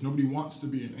vicious. Nobody wants to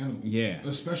be an animal. Yeah.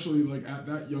 Especially like at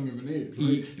that young of an age,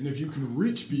 right? And if you can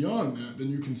reach beyond that, then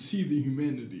you can see the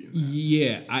humanity in that.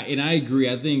 Yeah, I agree.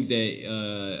 I think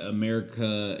that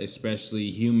America, especially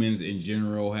humans in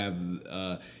general, have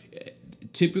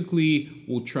typically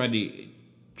will try to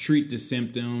treat the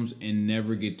symptoms and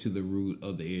never get to the root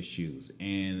of the issues.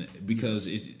 And because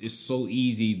it's so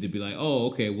easy to be like, oh,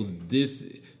 okay, well this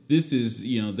is,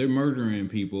 they're murdering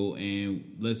people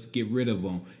and let's get rid of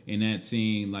them. And not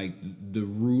seeing like the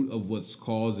root of what's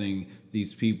causing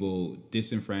these people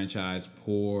disenfranchised,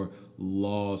 poor,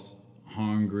 lost,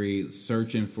 hungry,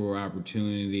 searching for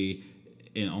opportunity,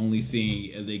 and only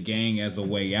seeing the gang as a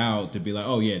way out to be like,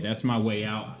 oh yeah, that's my way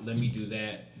out. Let me do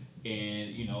that. And,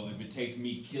 if it takes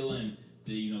me killing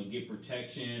to, get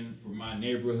protection for my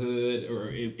neighborhood or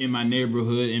in my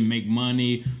neighborhood and make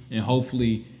money and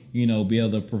hopefully, be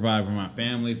able to provide for my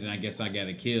families, and I guess I got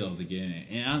to kill to get in it.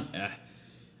 And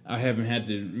I haven't had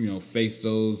to, face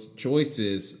those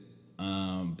choices,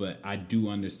 but I do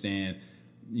understand,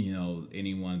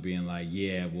 anyone being like,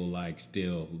 yeah, well, like,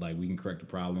 still, like, we can correct the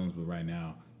problems, but right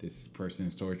now, this person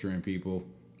is torturing people.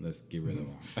 Let's get rid of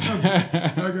them.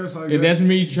 I guess and that's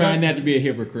me trying not to be a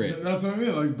hypocrite. That's what I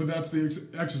mean. Like, but that's the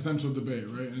existential debate,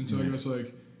 right? And so I guess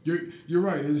like you're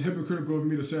right. It's hypocritical of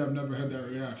me to say I've never had that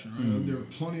reaction, right? Like, there are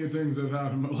plenty of things that have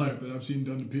happened in my life that I've seen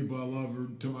done to people I love or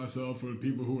to myself or to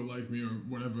people who are like me or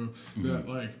whatever that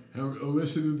like have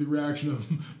elicited the reaction of,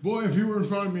 boy, if you were in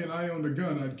front of me and I owned a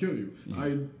gun, I'd kill you.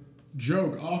 I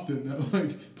joke often that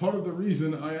like part of the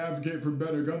reason I advocate for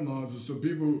better gun laws is so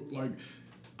people like.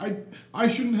 I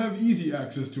shouldn't have easy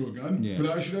access to a gun,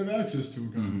 but I should have access to a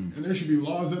gun. And there should be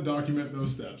laws that document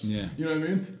those steps. Yeah. You know what I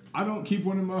mean? I don't keep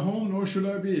one in my home, nor should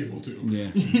I be able to. Yeah.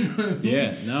 You know what I mean?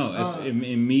 Yeah, no.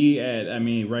 In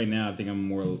me, right now, I think I'm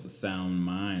more sound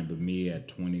mind, but me at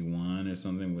 21 or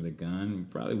something with a gun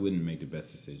probably wouldn't make the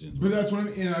best decisions. But that's what I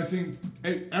mean. And I think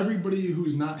everybody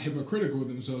who's not hypocritical with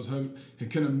themselves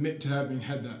can admit to having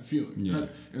had that feeling. Yeah.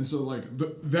 And so, like,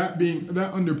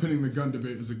 that underpinning the gun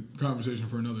debate is a conversation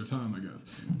for another time, I guess.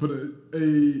 But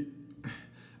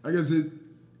I guess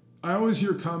I always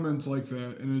hear comments like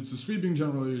that, and it's a sweeping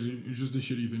generalization. It's just a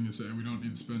shitty thing to say. We don't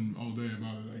need to spend all day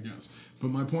about it, I guess. But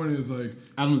my point is, like,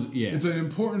 it's an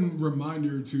important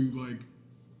reminder to, like,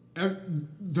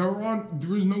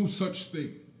 there is no such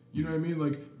thing. You know what I mean?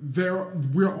 Like,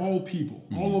 we're all people.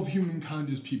 All of humankind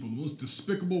is people. The most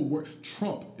despicable word.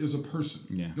 Trump is a person.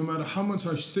 Yeah. No matter how much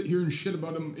I sit here and shit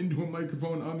about him into a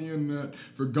microphone on the internet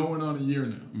for going on a year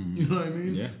now. You know what I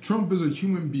mean? Yeah. Trump is a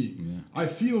human being. Yeah. I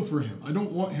feel for him. I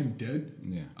don't want him dead.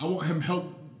 Yeah. I want him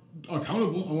held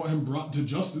accountable. I want him brought to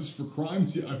justice for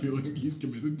crimes I feel like he's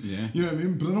committed. Yeah. You know what I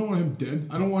mean? But I don't want him dead.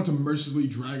 I don't want to mercilessly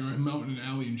drag him out in an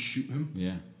alley and shoot him.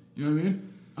 Yeah. You know what I mean?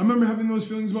 I remember having those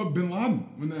feelings about Bin Laden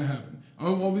when that happened.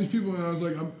 All these people, and I was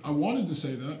like, I wanted to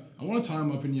say that. I want to tie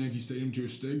him up in Yankee Stadium to a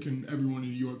stake and everyone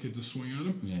in New York gets a swing at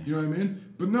him. Yeah. You know what I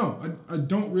mean? But no, I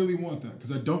don't really want that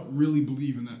because I don't really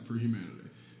believe in that for humanity.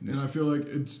 Yeah. And I feel like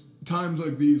it's times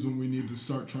like these when we need to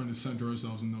start trying to center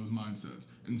ourselves in those mindsets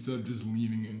instead of just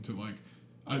leaning into like,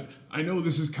 I know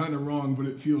this is kind of wrong, but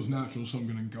it feels natural, so I'm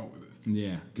going to go with it.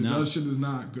 Yeah. Because that shit is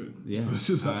not good. Yeah.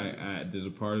 There's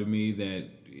a part of me that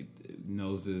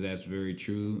knows that that's very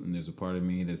true, and there's a part of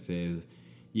me that says,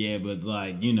 yeah, but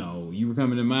like, you were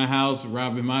coming to my house,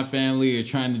 robbing my family, or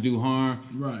trying to do harm.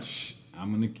 Right.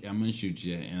 I'm gonna shoot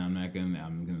you, and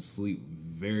I'm gonna sleep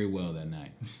very well that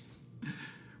night.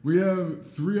 We have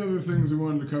 3 other things we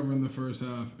wanted to cover in the first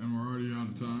half, and we're already out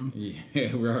of time.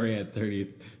 Yeah, we're already at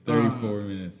 34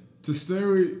 minutes.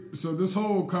 So this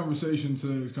whole conversation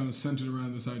today is kind of centered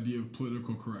around this idea of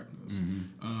political correctness.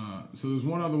 So there's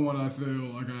one other one I feel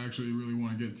like I actually really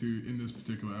want to get to in this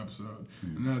particular episode,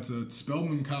 and that's that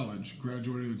Spelman College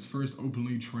graduated its first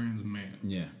openly trans man.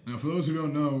 Yeah. Now, for those who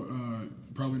don't know,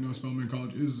 probably know Spelman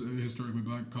College is a historically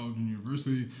black college and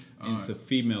university. And it's a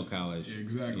female college.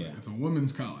 Exactly. Yeah. It's a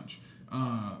women's college.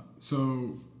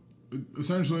 So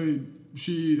essentially,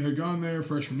 she had gone there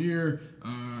freshman year,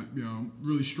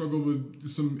 really struggled with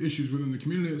some issues within the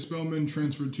community at Spelman,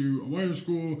 transferred to a whiter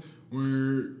school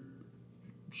where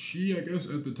she, I guess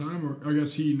at the time, or I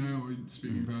guess he now,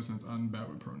 speaking past tense, I'm bad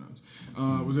with pronouns,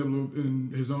 was able to,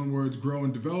 in his own words, grow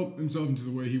and develop himself into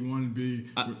the way he wanted to be.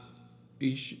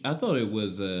 I thought it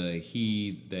was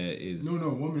he that is... No,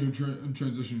 woman who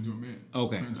transitioned into a man.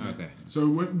 Okay. So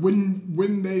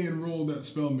when they enrolled at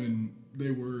Spelman,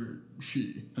 they were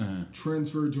she.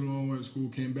 Transferred to an all-white school,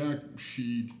 came back,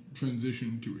 she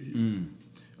transitioned to a he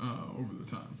over the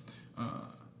time.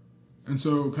 And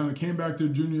so kind of came back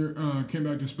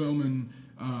to Spelman,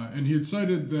 and he had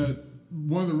cited that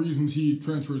one of the reasons he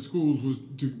transferred schools was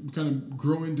to kind of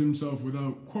grow into himself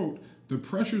without, quote, the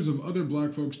pressures of other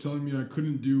black folks telling me I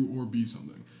couldn't do or be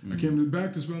something. I came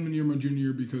back to Spelman my junior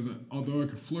year because although I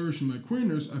could flourish in my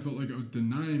queerness, I felt like I was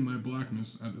denying my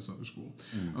blackness at this other school.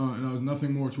 And I was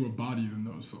nothing more to a body than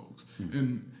those folks.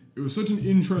 And it was such an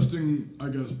interesting, I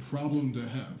guess, problem to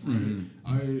have, right?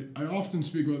 I often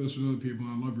speak about this with other people,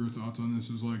 and I love your thoughts on this,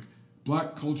 is like,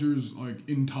 black culture's like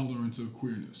intolerance of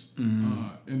queerness.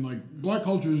 And like black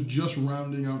culture is just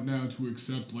rounding out now to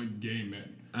accept like gay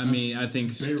men. I mean, I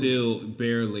think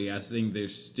barely. I think they're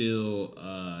still,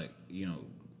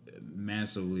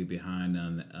 massively behind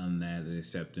on that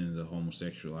acceptance of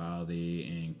homosexuality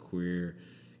and queer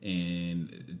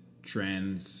and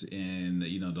trans and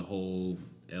the whole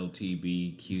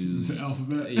LTBQ. The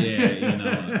alphabet.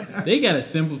 Yeah, they gotta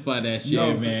simplify that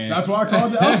shit, man. That's why I call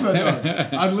it the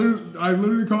alphabet. I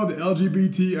literally call it the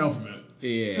LGBT alphabet.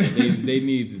 Yeah,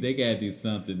 they gotta do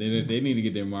something. They need to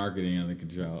get their marketing under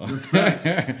control.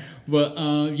 But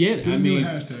I mean,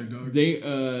 hashtag, dog. They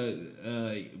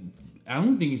I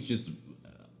don't think it's just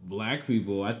black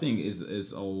people. I think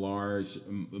it's a large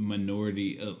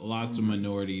minority, lots of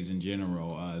minorities in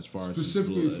general, as far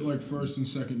specifically as like first and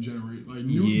second generation, like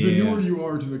the newer you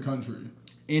are to the country.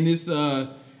 And it's I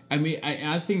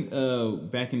think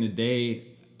back in the day,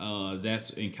 that's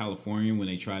in California when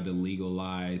they tried to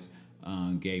legalize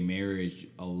gay marriage.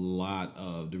 A lot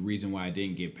of the reason why it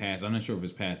didn't get passed, I'm not sure if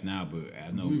it's passed now, but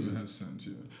I know it has sense.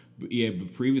 But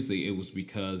previously it was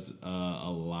because a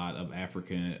lot of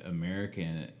African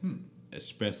American,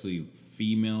 especially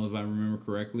female, if I remember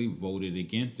correctly, voted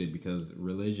against it because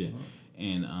religion.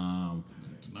 And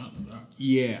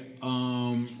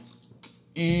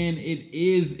and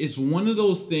it's one of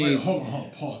those things. Wait, hold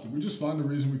on, pause. Did we just find a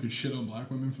reason we could shit on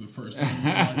black women for the first time?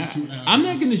 Like 2.5 I'm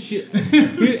not gonna shit.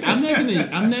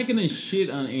 I'm not gonna shit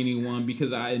on anyone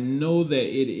because I know that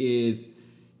it is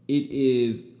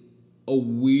a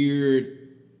weird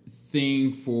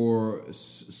thing for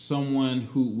someone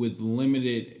who with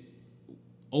limited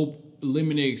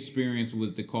experience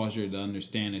with the culture to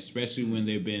understand, especially when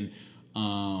they've been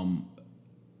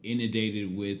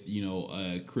inundated with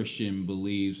Christian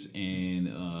beliefs and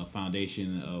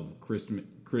foundation of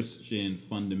Christian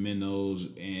fundamentals,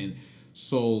 and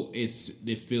so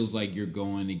it feels like you're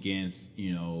going against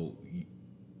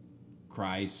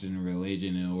Christ and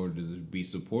religion in order to be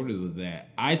supportive of that.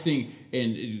 I think,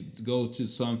 and it goes to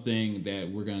something that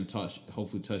we're going to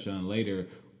hopefully touch on later.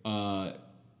 The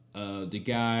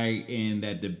guy in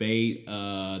that debate,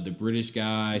 the British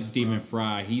guy, Stephen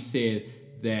Fry, he said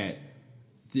that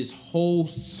this whole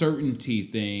certainty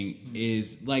thing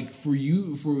is like for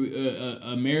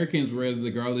Americans,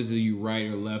 regardless of you right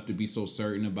or left, to be so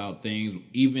certain about things,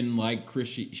 even like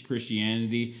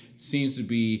Christianity, seems to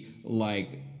be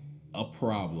like a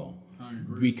problem. I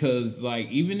agree. Because like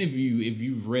even if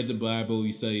you've read the Bible,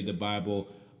 you studied the Bible,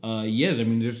 yes, I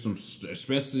mean there's some,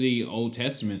 especially Old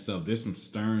Testament stuff, there's some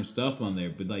stern stuff on there,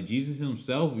 but like Jesus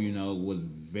himself, was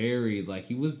very like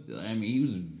he was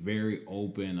very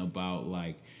open about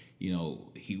like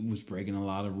he was breaking a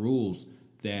lot of rules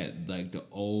that like the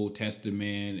Old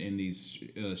Testament and these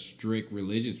strict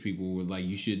religious people were like,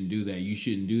 you shouldn't do that,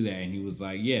 and he was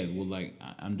like, yeah, well, like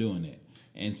I'm doing it.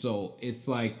 And so it's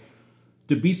like,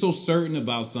 to be so certain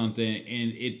about something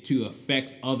and it to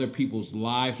affect other people's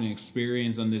lives and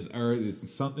experience on this earth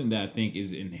is something that I think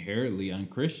is inherently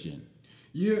unchristian.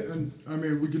 Yeah, and I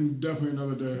mean, we can definitely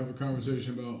another day have a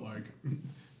conversation about like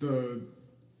the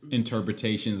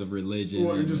interpretations of religion,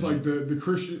 and just like the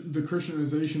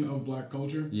Christianization of black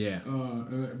culture. Yeah,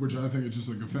 which I think is just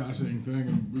like a fascinating thing,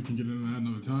 and we can get into that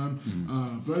another time.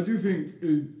 But I do think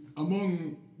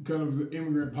among kind of the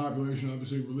immigrant population,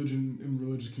 obviously religion and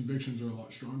religious convictions are a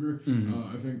lot stronger.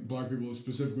 I think black people are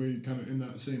specifically kind of in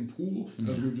that same pool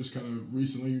as we've just kind of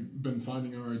recently been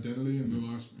finding our identity in the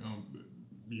last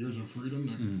years of freedom,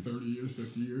 like 30 years,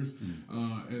 50 years.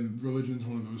 And religion's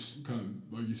one of those kind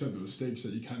of, like you said, those stakes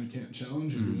that you kind of can't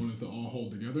challenge if you want it to all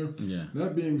hold together. Yeah.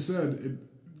 That being said, it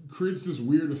creates this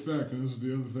weird effect, and this is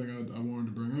the other thing I wanted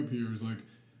to bring up here, is like,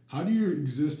 how do you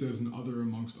exist as an other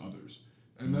amongst others?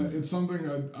 And that, it's something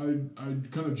I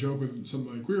kind of joke with some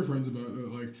of my queer friends about.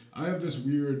 That, like, I have this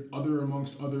weird other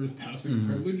amongst others passing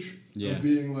privilege of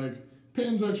being like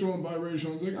pansexual and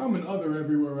biracial. It's like I'm an other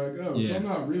everywhere I go, so I'm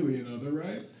not really an other,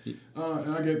 right?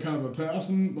 And I get kind of a pass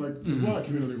in like the black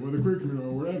community or the queer community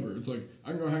or whatever. It's like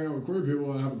I can go hang out with queer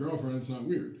people and have a girlfriend. It's not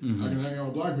weird. I can hang out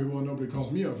with black people and nobody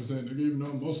calls me out for saying it, even though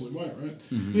I'm mostly white, right?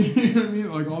 You know what I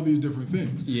mean? Like all these different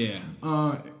things. Yeah.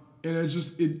 And it's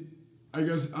just I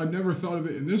guess I never thought of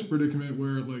it in this predicament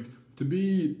where, like, to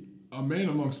be a man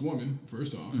amongst women,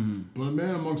 first off, but a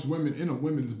man amongst women in a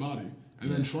women's body,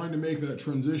 and then trying to make that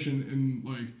transition and,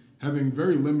 like, having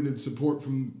very limited support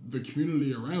from the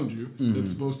community around you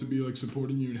that's supposed to be, like,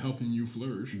 supporting you and helping you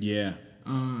flourish. Yeah.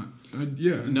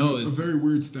 It's a very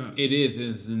weird status. It is.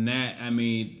 It's that, I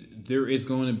mean, there is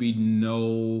going to be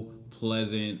no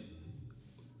pleasant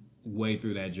way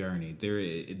through that journey. There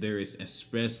is,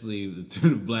 especially through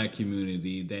the black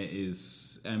community, that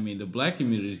is, I mean, the black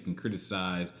community can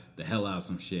criticize the hell out of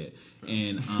some shit.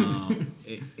 And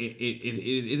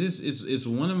it's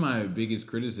one of my biggest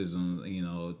criticisms, you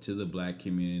know, to the black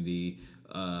community,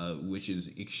 which is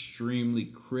extremely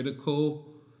critical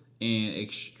and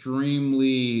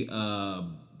extremely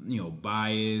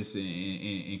biased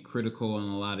and critical on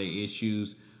a lot of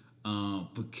issues.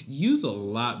 But could use a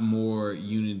lot more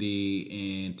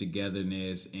unity and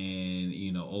togetherness and,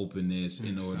 you know, openness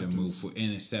in order to move forward,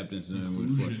 and acceptance in order to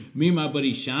move forward. Me and my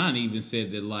buddy Sean even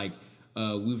said that, like,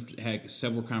 we've had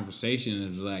several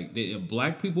conversations, like,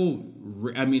 black people,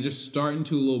 I mean, just starting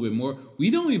to a little bit more. We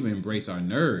don't even embrace our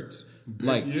nerds.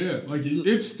 Like,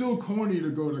 it's still corny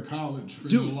to go to college for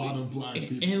a lot of black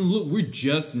people. And look, we're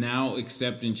just now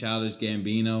accepting Childish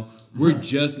Gambino. We're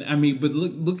just, I mean, but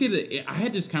look at it. I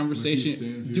had this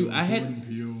conversation, I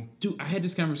had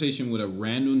this conversation with a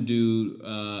random dude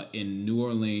in New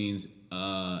Orleans,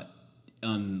 out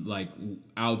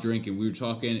drinking. We were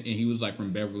talking, and he was like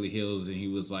from Beverly Hills, and he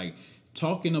was like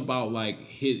talking about like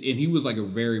and he was like a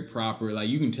very proper, like,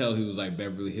 you can tell he was like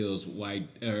Beverly Hills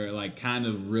white, or like kind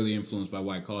of really influenced by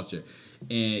white culture,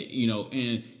 and you know,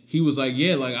 and he was like,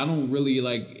 yeah, like, I don't really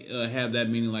like have that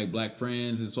many like black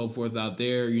friends and so forth out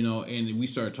there, you know. And we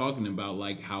started talking about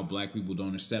like how black people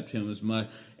don't accept him as much,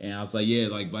 and I was like, yeah,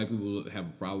 like, black people have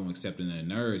a problem accepting their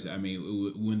nerds. I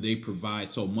mean, when they provide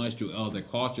so much to other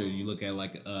culture, you look at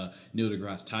like Neil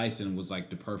deGrasse Tyson was like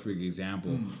the perfect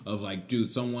example of like,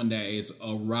 dude, someone that is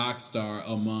a rock star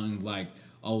among like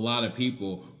a lot of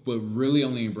people, but really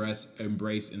only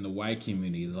embrace in the white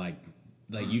community. Like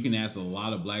you can ask a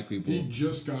lot of black people. He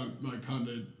just got like kind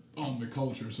of on the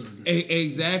culture circuit.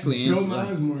 Exactly. Bill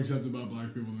Nye is more accepted by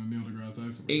black people than Neil deGrasse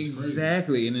Tyson.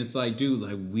 Exactly. And it's like, dude,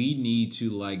 like, we need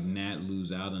to like not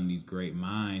lose out on these great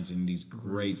minds and these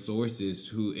great sources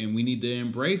and we need to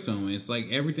embrace them. It's like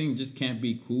everything just can't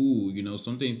be cool. You know,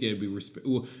 some things gotta be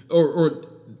or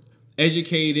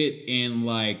educated and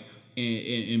like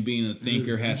and being a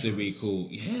thinker has to be cool.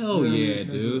 Hell yeah,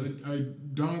 dude.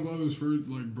 Donald Glover's first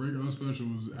breakout special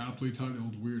was aptly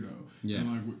titled "Weirdo." Yeah.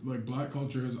 And like black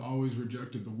culture has always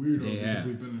rejected the weirdo because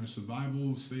we've been in a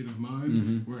survival state of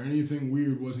mind where anything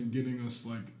weird wasn't getting us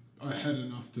like ahead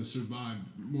enough to survive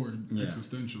more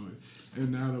existentially.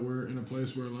 And now that we're in a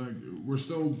place where like we're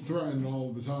still threatened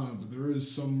all the time, but there is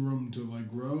some room to like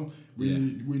grow. We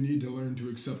need to learn to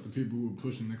accept the people who are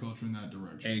pushing the culture in that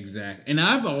direction. Exactly. And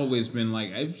I've always been like,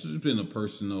 it's just been a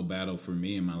personal battle for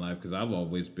me in my life because I've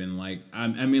always been like,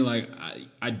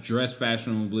 I dress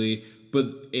fashionably,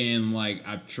 and like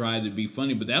I've tried to be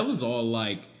funny, but that was all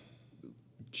like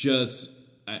just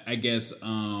I guess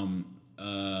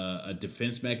a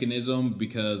defense mechanism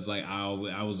because like I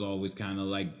was always kind of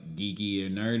like geeky or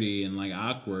nerdy and like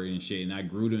awkward and shit, and I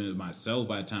grew to it myself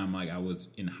by the time like I was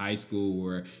in high school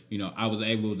where, you know, I was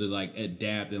able to like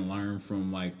adapt and learn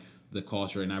from like the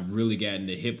culture, and I've really gotten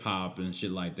into hip hop and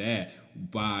shit like that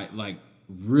by like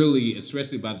really,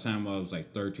 especially by the time I was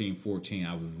like 13, 14,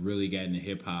 I was really getting into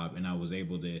hip hop, and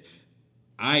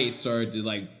I started to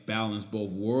like balance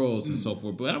both worlds and so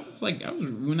forth. But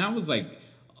when I was like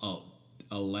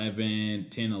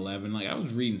 11, like I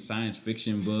was reading science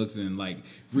fiction books and like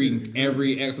reading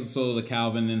every episode of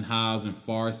Calvin and Hobbes and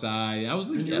Far Side. I was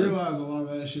like, and you realize a lot of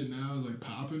that shit now is like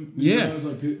popping. Realize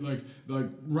like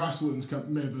wrestling's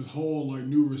made this whole like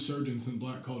new resurgence in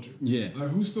black culture. Yeah, like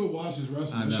who still watches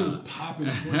wrestling? That shit was popping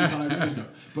 25 years ago.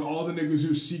 But all the niggas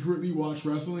who secretly watched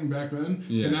wrestling back then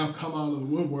can now come out of the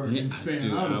woodwork and fan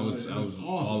out of it. I was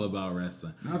awesome. All about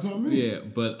wrestling. That's what I mean. Yeah,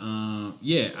 but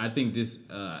I think this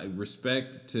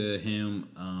respect to him.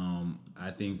 I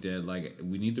think that like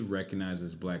we need to recognize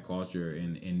this black culture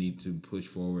and need to push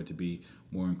forward to be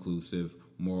more inclusive,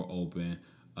 more open,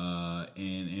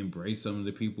 and embrace some of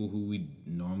the people who we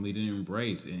normally didn't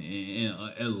embrace, and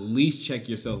at least check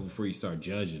yourself before you start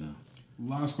judging them.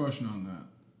 Last question on that: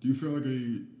 do you feel like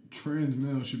a trans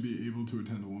male should be able to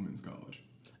attend a women's college?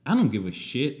 I don't give a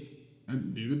shit.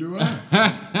 And neither do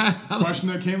I. Question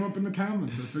that came up in the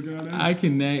comments. I figured I'd ask.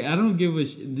 I don't give a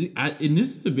shit. And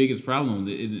this is the biggest problem.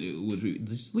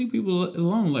 Just leave people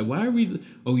alone. Like, why are we?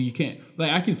 Oh, you can't.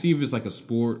 Like, I can see if it's like a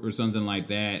sport or something like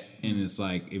that, and it's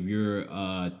like if you're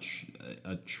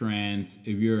if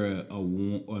you're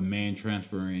a man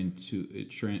transferring into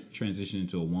transition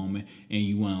into a woman, and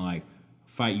you want to like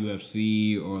fight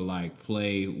UFC or like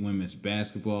play women's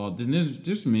basketball, then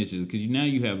there's some issues because now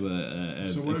you have a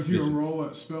so what if you enroll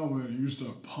at Spelman and you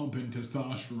start pumping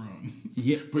testosterone?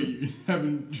 Yeah, but you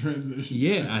haven't transitioned.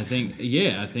 Yeah, I think.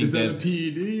 Is that a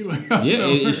PED? Like, yeah,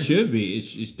 it should be.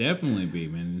 It's definitely be,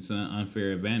 man. It's an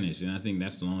unfair advantage, and I think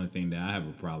that's the only thing that I have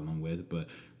a problem with. But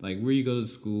like where you go to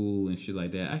school and shit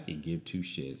like that, I could give two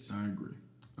shits. I agree.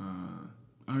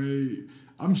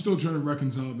 I'm still trying to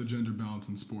reconcile the gender balance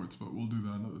in sports, but we'll do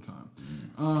that another time.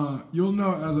 You'll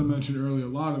know, as I mentioned earlier, a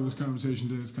lot of this conversation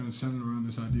today is kind of centered around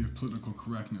this idea of political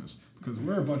correctness because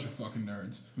we're a bunch of fucking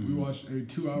nerds. We watched a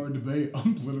 2-hour debate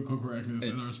on political correctness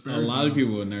in our spare time. A lot of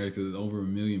people are nerds because over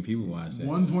 1 million people watched that.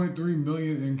 1.3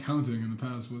 million and counting in the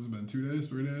past, what's it been, 2 days,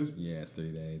 3 days? Yeah,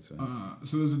 3 days.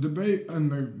 So there's a debate,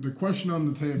 and the question on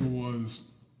the table was,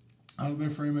 how did they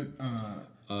frame it?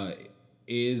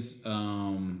 Is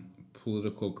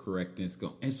political correctness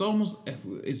is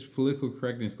political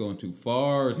correctness going too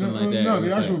far or something like that? No,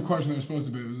 the actual question they're supposed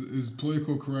to be is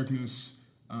political correctness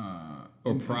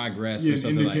or progress or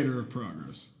something an indicator of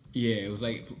progress. Yeah, it was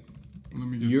like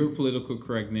your political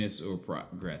correctness or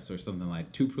progress or something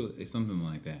like something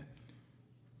like that.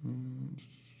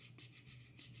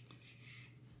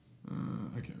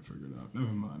 I can't figure it out.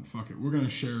 Never mind. Fuck it. We're going to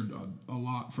share a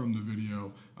lot from the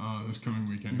video this coming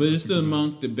weekend. But it's the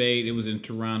Monk debate. It was in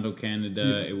Toronto, Canada.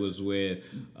 Yeah. It was with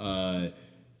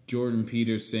Jordan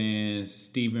Peterson,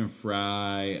 Stephen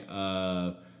Fry,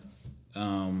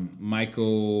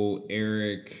 Michael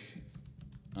Eric.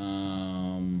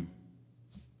 I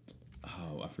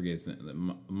forget his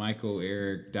name. Michael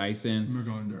Eric Dyson.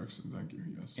 Michael Erickson. Thank you.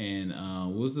 Yes. And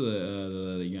what was the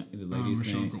lady's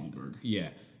Michelle name? Goldberg. Yeah.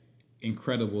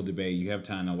 Incredible debate. You have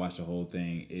time to watch the whole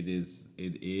thing. It is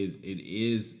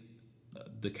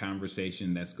the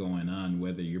conversation that's going on,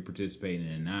 whether you're participating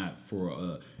or not.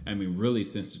 Really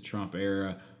since the Trump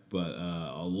era, but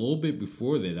a little bit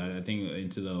before that, I think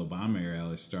into the Obama era,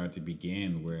 it started to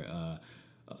begin where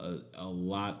a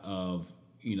lot of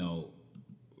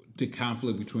the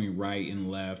conflict between right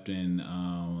and left and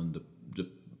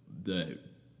the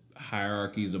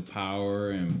hierarchies of power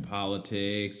and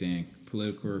politics and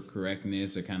political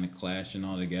correctness are kind of clashing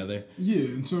all together. Yeah,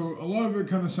 and so a lot of it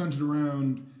kind of centered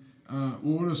around,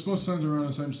 what it's supposed to center around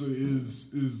essentially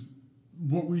is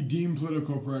what we deem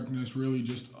political correctness really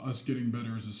just us getting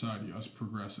better as a society, us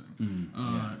progressing.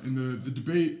 And the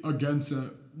debate against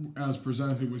that as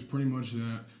presented was pretty much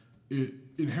that it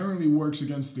inherently works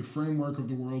against the framework of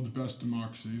the world's best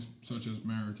democracies, such as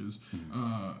America's,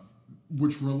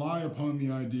 which rely upon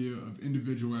the idea of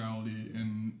individuality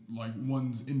and like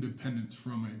one's independence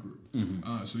from a group.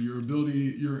 So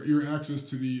your access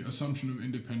to the assumption of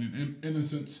independent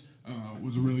innocence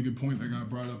was a really good point that got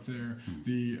brought up there.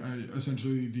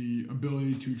 Essentially the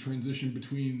ability to transition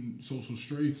between social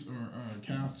straits or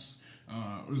castes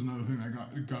was another thing that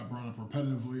got brought up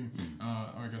repetitively.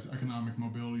 I guess economic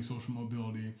mobility, social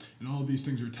mobility, and all of these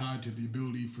things are tied to the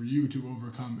ability for you to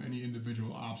overcome any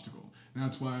individual obstacle. And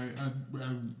that's why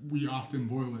we often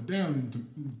boil it down into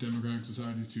democratic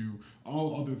societies to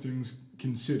all other things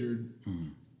considered,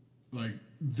 like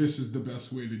this is the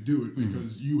best way to do it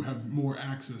because you have more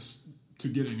access to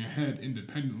getting ahead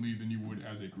independently than you would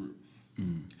as a group.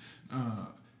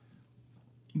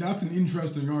 That's an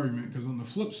interesting argument because on the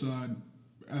flip side,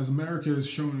 as America has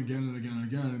shown again and again and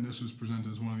again, and this was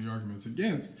presented as one of the arguments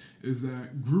against, is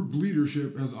that group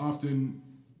leadership has often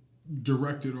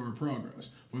directed our progress.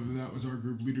 Whether that was our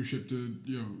group leadership to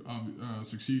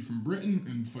succeed from Britain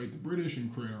and fight the British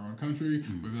and create our own country,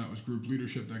 whether that was group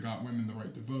leadership that got women the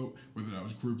right to vote, whether that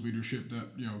was group leadership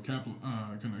that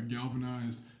kind of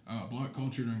galvanized black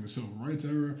culture during the civil rights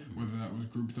era, whether that was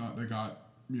group thought that got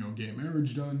gay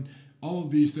marriage done. All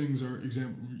of these things are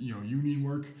union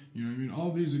work. All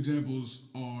of these examples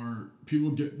are people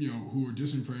who are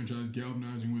disenfranchised,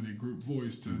 galvanizing with a group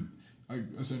voice to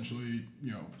essentially,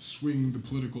 swing the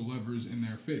political levers in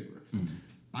their favor.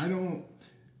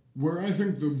 Where I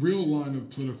think the real line of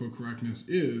political correctness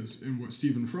is, and what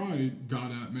Stephen Fry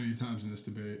got at many times in this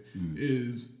debate,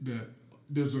 is that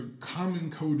there's a common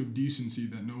code of decency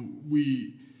that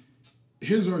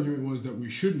his argument was that we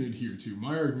shouldn't adhere to.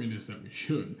 My argument is that we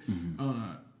should.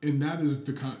 And that is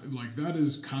that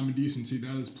is common decency.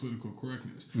 That is political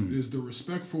correctness. It is the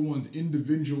respect for one's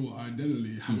individual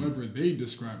identity, however they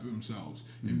describe themselves,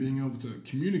 and being able to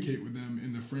communicate with them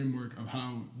in the framework of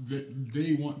how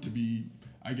they want to be,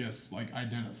 I guess, like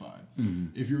identified.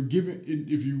 If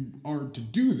you are to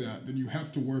do that, then you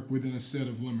have to work within a set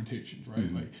of limitations,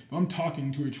 right? Like if I'm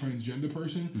talking to a transgender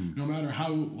person, no matter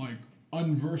how like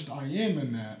unversed I am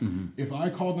in that, if I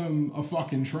call them a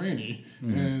fucking tranny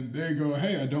and they go,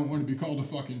 hey, I don't want to be called a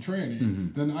fucking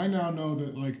tranny, then I now know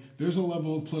that like there's a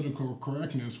level of political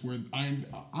correctness where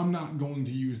I'm not going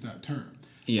to use that term.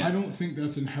 Yeah. I don't think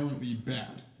that's inherently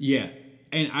bad. Yeah.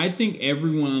 And I think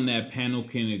everyone on that panel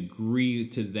can agree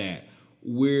to that.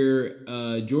 Where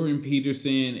Jordan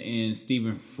Peterson and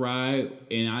Stephen Fry,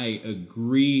 and I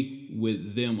agree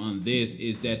with them on this,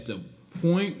 is that the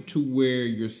point to where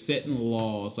you're setting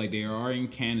laws like they are in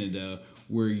Canada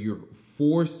where you're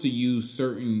forced to use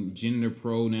certain gender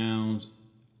pronouns,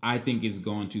 I think it's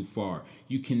gone too far.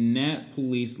 You cannot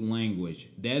police language.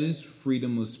 That is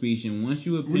freedom of speech, and once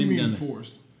you have what do you been mean done,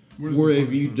 forced? Where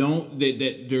if you don't,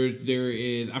 that there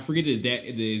is, I forget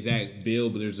the exact bill,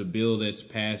 but there's a bill that's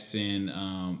passed in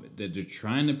that they're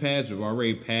trying to pass, or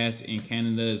already passed in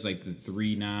Canada. It's like the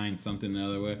 3-9 something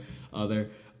other.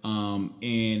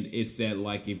 And it's that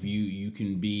like if you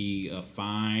can be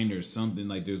fined or something,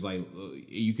 like there's like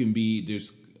you can be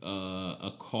there's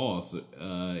a cost,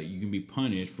 you can be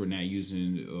punished for not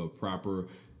using proper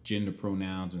gender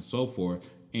pronouns and so forth.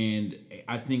 And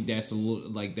I think that's a little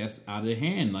like that's out of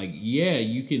hand. Like, yeah,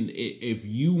 you can if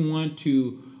you want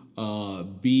to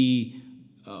be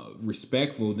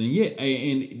respectful, then yeah,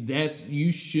 and that's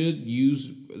you should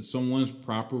use someone's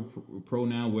proper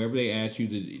pronoun wherever they ask you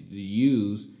to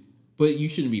use. But you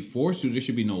shouldn't be forced to. There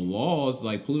should be no laws.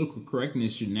 Like political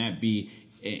correctness should not be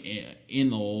in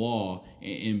the law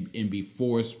and be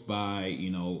forced by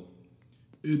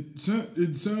It sounds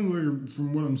like,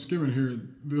 from what I'm skimming here,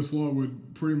 this law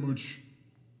would pretty much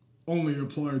only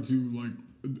apply to, like,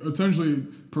 essentially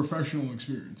professional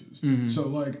experiences. Mm-hmm. So,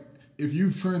 like, if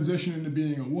you've transitioned into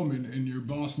being a woman and your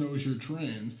boss knows you're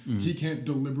trans, he can't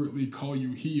deliberately call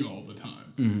you he all the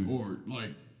time. Mm-hmm. Or,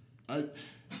 like,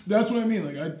 that's what I mean.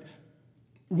 Like,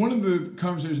 one of the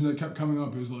conversations that kept coming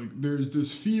up is, like, there's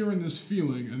this fear and this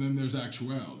feeling, and then there's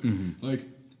actuality. Mm-hmm. Like,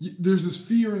 there's this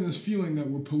fear and this feeling that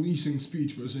we're policing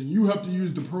speech by saying you have to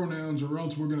use the pronouns or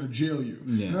else we're going to jail you.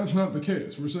 Yeah. And that's not the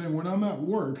case. We're saying when I'm at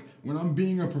work, when I'm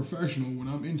being a professional, when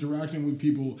I'm interacting with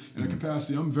people in a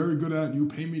capacity I'm very good at and you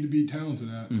pay me to be talented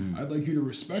at, I'd like you to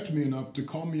respect me enough to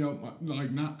call me out,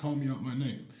 not call me out my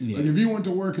name. Yeah. Like if you went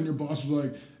to work and your boss was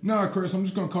like, nah, Chris, I'm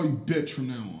just going to call you bitch from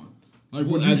now on. Like,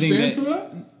 would you stand for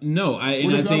that? No.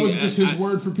 What if that was just his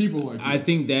word for people like that? I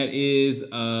think that is...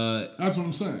 that's what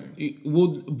I'm saying.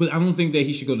 Well, but I don't think that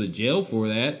he should go to jail for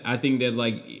that. I think that,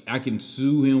 like, I can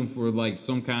sue him for, like,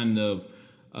 some kind of...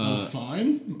 a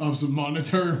fine? Of some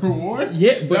monetary reward?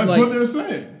 Yeah, but that's like, what they're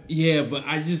saying. Yeah, but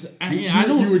I just... I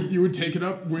don't... You would take it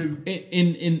up with...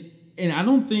 And I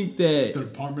don't think that... The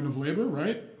Department of Labor,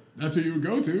 right? That's who you would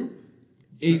go to.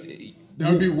 That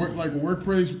would be like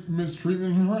workplace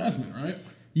mistreatment and harassment, right?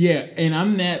 Yeah, and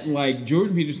I'm not like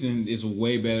Jordan Peterson is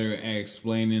way better at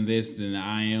explaining this than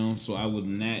I am, so I would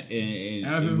not.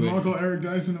 As is Michael Eric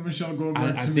Dyson and Michelle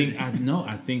Goldberg. I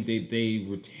think they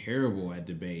were terrible at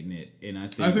debating it, and I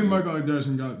think Michael Eric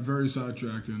Dyson got very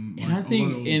sidetracked and I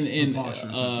think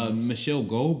Michelle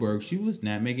Goldberg, she was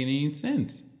not making any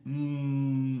sense.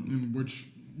 In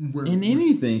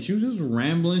anything, she was just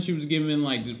rambling. She was giving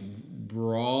like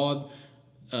broad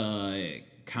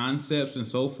concepts and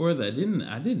so forth. I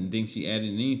didn't think she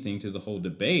added anything to the whole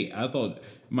debate. I thought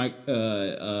Michael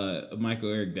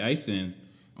Eric Dyson.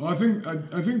 Well, I think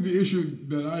the issue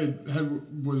that I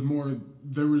had was more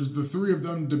there was the three of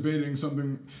them debating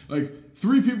something. Like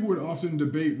three people would often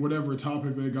debate whatever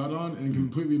topic they got on and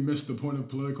completely miss the point of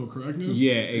political correctness.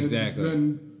 Yeah, exactly. And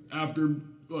then after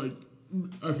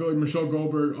I feel like Michelle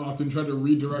Goldberg often tried to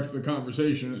redirect the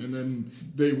conversation, and then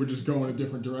they would just go in a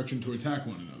different direction to attack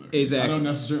one another. Exactly. I don't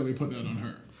necessarily put that on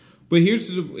her. But here's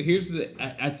the.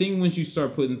 I think once you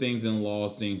start putting things in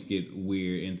laws, things get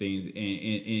weird and things.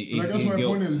 And I guess my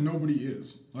point is nobody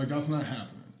is like that's not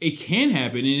happening. It can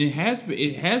happen, and it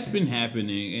has been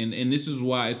happening, and this is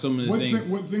why some of the things.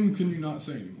 What thing can you not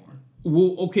say anymore?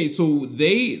 Well, okay, so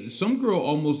some girl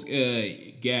almost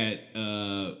got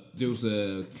there was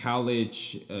a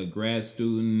college grad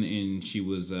student, and she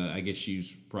was I guess she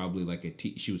was probably like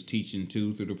she was teaching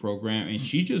too through the program, and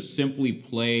she just simply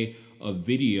played a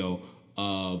video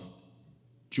of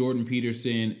Jordan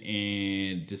Peterson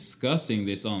and discussing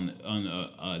this on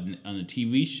a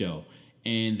TV show,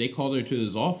 and they called her to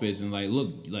his office and like, look,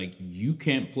 like you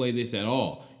can't play this at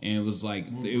all. And it was like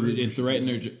it threatened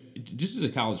her. This is a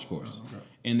college course,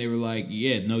 and they were like,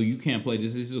 yeah, no, you can't play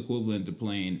this. This is equivalent to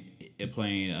playing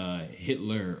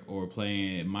Hitler or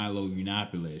playing Milo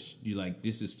Yiannopoulos. You like,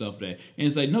 this is stuff that, and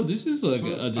it's like, no, this is like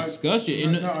a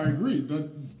discussion. I agree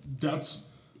that's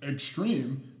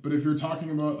extreme. But if you're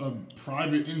talking about a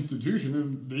private institution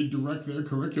and they direct their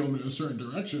curriculum in a certain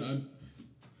direction,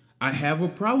 I have a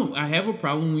problem. I have a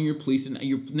problem when you're policing.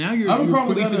 You're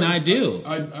policing ideals.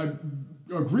 I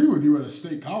agree with you at a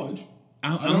state college.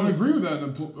 I don't agree with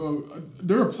that.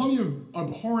 There are plenty of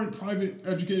abhorrent private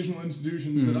educational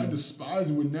institutions that I despise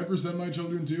and would never send my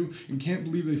children to and can't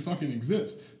believe they fucking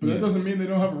exist. But that doesn't mean they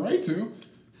don't have a right to.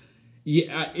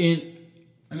 Yeah, and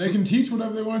they can teach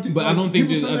whatever they want to. But I don't think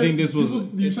this. I think this was.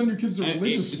 You send your kids to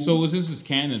religious schools. So this is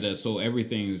Canada, so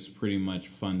everything is pretty much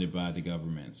funded by the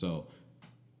government. So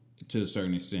to a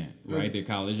certain extent, right? Their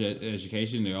college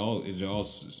education, they're all to a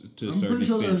certain extent. I'm pretty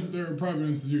sure there are private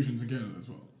institutions in Canada as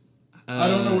well. I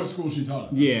don't know what school she taught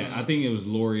at. Yeah, I think it was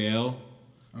L'Oreal.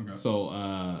 Okay. So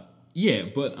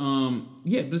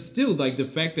but still, like the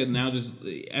fact that now I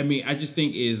just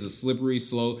think is a slippery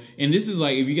slope. And this is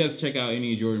like, if you guys check out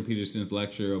any of Jordan Peterson's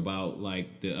lecture about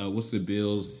like the what's the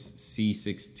bill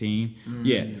C-16?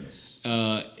 Yes.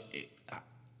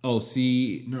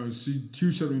 C. No,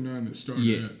 C-279 that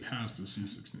started past the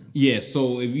C-16. Yeah.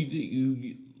 So if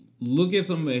you look at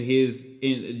some of his,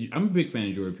 and I'm a big fan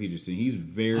of Jordan Peterson. He's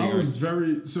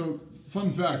so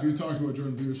fun fact. We talked about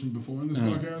Jordan Peterson before in this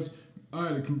podcast.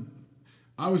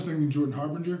 I was thinking Jordan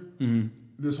Harbinger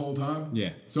this whole time. Yeah.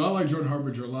 So I like Jordan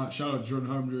Harbinger a lot. Shout out to Jordan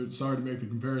Harbinger. Sorry to make the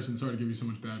comparison. Sorry to give you so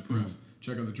much bad press.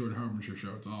 Check out the Jordan Harbinger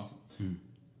show. It's awesome.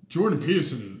 Jordan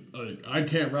Peterson is like, I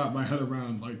can't wrap my head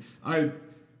around. Like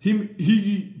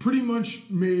he pretty much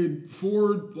made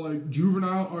 4 like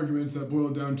juvenile arguments that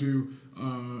boiled down to,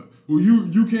 well,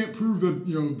 you can't prove that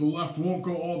the left won't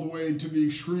go all the way to the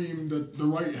extreme that the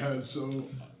right has. So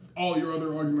all your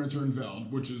other arguments are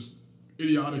invalid, which is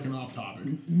idiotic and off topic.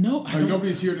 No,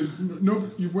 nobody's here to.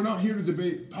 We're not here to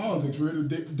debate politics. We're here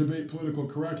to debate political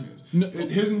correctness. No.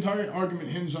 His entire argument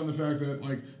hinged on the fact that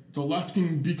like the left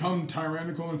can become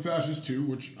tyrannical and fascist too,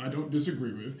 which I don't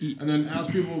disagree with, and then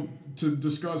ask people to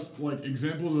discuss like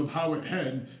examples of how it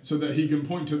had, so that he can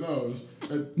point to those.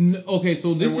 Okay,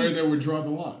 so this and where they would draw the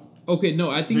line. Okay, no,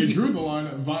 I think they drew the line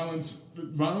at violence,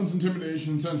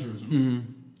 intimidation, and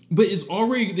censorism. But it's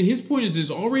already, his point is,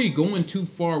 it's already going too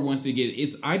far once it gets,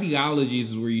 it's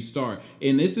ideologies is where you start.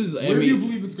 And this is, where do you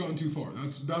believe it's gone too far?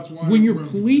 That's why. When you're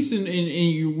policing,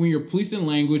 when you're policing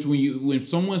language, when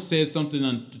someone says something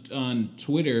on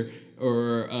Twitter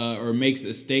or makes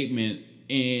a statement,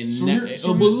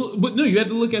 but no, you have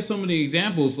to look at some of the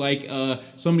examples, like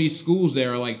some of these schools that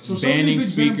are like banning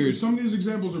speakers. Some of these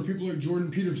examples are people like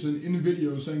Jordan Peterson in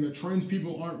videos saying that trans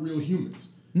people aren't real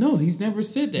humans. No, he's never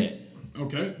said that.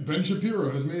 Okay, Ben Shapiro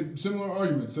has made similar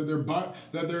arguments that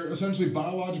they're essentially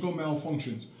biological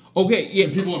malfunctions. Okay, yeah,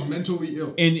 and people are mentally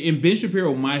ill. And Ben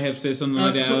Shapiro might have said something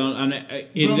like that.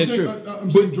 That's true. I'm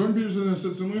saying Jordan Peterson has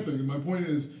said similar things. My point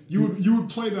is, you would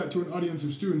play that to an audience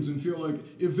of students and feel like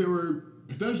if there were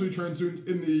potentially trans students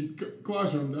in the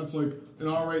classroom, that's like an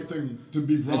alright thing to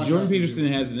be broadcast. Jordan Peterson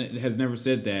has never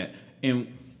said that, and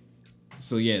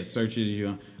so yeah, search it as you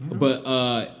want. Mm-hmm.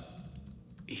 But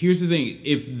here's the thing: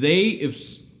 if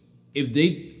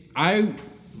they, I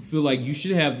feel like you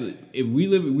should have we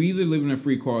either live in a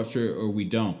free culture or we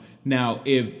don't. Now,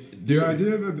 if the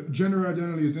idea that gender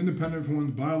identity is independent from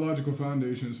one's biological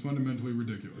foundation is fundamentally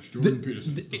ridiculous. Jordan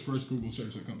Peterson, the first Google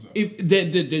search that comes up. If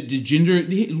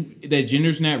that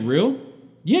gender's not real.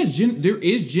 Yes, there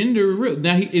is gender real.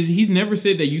 Now he's never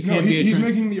said that you can't be. He's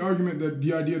making the argument that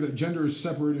the idea that gender is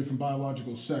separated from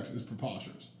biological sex is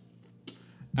preposterous.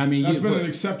 I mean, that's been an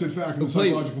accepted fact in the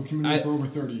psychological community for over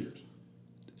 30 years.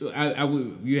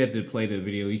 You have to play the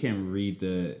video. You can't read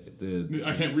the.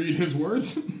 I can't read his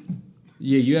words.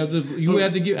 Yeah, you have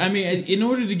to give. I mean, in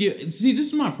order to give. See, this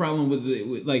is my problem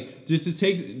with like just to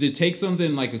take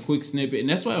something like a quick snippet, and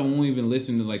that's why I won't even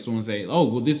listen to like someone say, "Oh,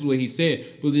 well, this is what he said."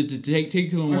 But to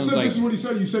take someone. I said like, this is what he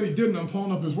said. You said he didn't. I'm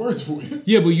pulling up his words for you.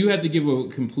 Yeah, but you have to give a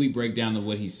complete breakdown of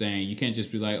what he's saying. You can't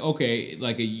just be like, okay,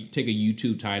 like take a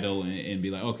YouTube title and be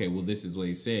like, okay, well, this is what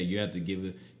he said. You have to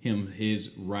give him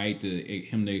his right to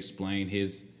him to explain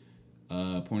his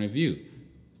point of view.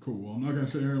 Cool. Well, I'm not gonna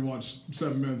sit here and watch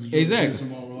 7 minutes of Exactly.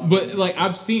 while But like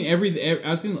I've seen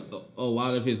a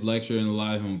lot of his lecture and a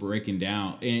lot of him breaking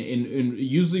down, and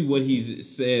usually what he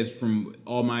says from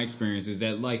all my experience is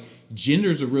that like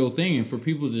gender is a real thing, and for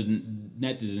people to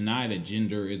not to deny that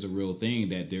gender is a real thing,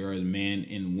 that there are men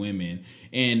and women,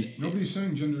 and nobody's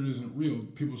saying gender isn't real.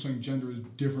 People are saying gender is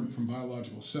different from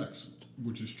biological sex,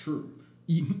 which is true.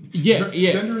 Yeah.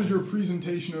 Gender is your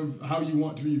presentation of how you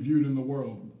want to be viewed in the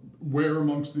world. Where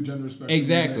amongst the gender spectrum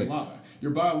exactly. you may lie. Your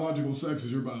biological sex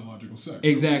is your biological sex.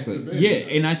 Exactly. Yeah,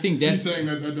 and I think that's... He's saying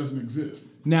that doesn't exist.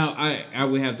 Now, I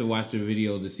would have to watch the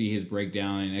video to see his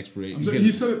breakdown and explanation.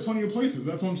 He said it plenty of places.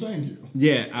 That's what I'm saying to you.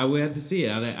 Yeah, I would have to see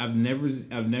it. I've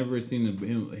never seen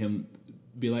him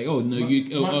be like, oh,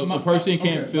 no, a person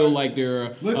can't feel like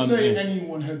they're... Let's say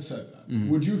anyone had said that. Mm-hmm.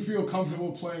 Would you feel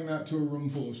comfortable playing that to a room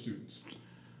full of students?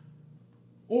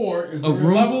 Or is there a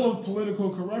level of political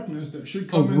correctness that should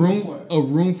come into play? A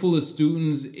room full of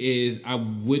students is I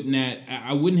wouldn't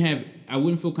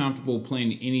feel comfortable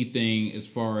playing anything as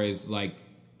far as like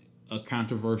a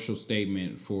controversial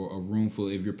statement for a room full.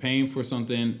 If you're paying for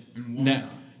something, and why not?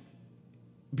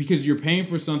 Because you're paying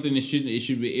for something, it should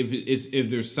be if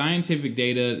there's scientific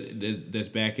data that's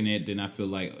backing it, then I feel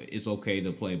like it's okay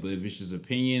to play. But if it's just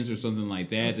opinions or something like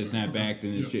that that's not backed,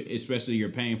 then it should, especially you're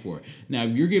paying for it. Now,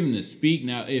 if you're given to speak,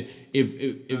 now if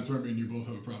that's where I mean you both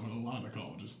have a problem with a lot of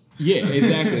colleges. Yeah,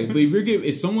 exactly. But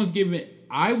if someone's given,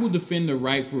 I will defend the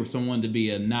right for someone to be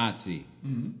a Nazi.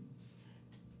 Mm-hmm.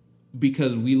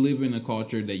 Because we live in a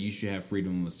culture that you should have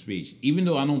freedom of speech. Even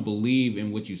though I don't believe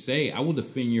in what you say, I will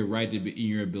defend your right to be, in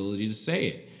your ability to say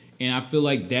it. And I feel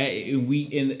like that,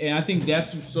 and I think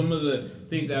that's some of the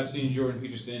things that I've seen Jordan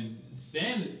Peterson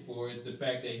stand for is the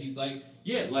fact that he's like,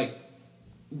 yeah, like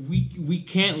we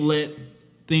can't let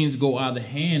things go out of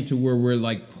hand to where we're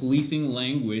like policing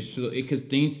language, so because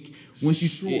things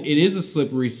it is a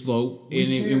slippery slope,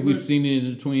 and we've seen it in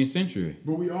the 20th century.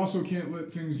 But we also can't let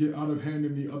things get out of hand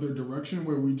in the other direction,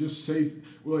 where we just say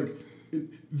the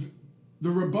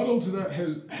rebuttal to that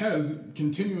has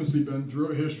continuously been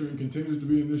throughout history and continues to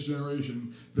be in this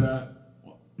generation that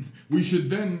we should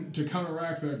then, to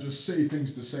counteract that, just say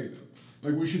things to say them.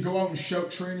 Like, we should go out and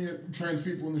shout training at trans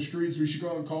people in the streets. We should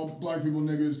go out and call black people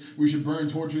niggas. We should burn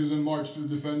torches and march to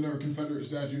defend our Confederate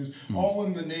statues, all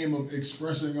in the name of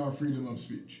expressing our freedom of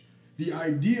speech. The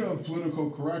idea of political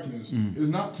correctness is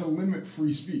not to limit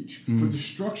free speech, but to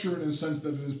structure it in a sense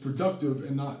that it is productive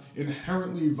and not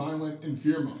inherently violent and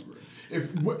fear-mongering.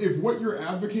 If what you're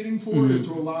advocating for is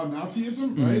to allow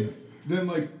Nazism, right, then,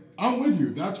 like, I'm with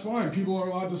you. That's fine. People are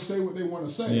allowed to say what they want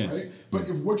to say, right? But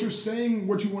if what you're saying,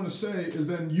 what you want to say, is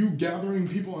then you gathering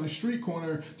people on a street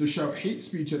corner to shout hate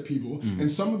speech at people,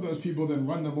 and some of those people then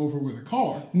run them over with a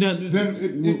car,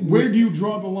 then where do you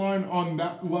draw the line on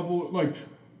that level? Like,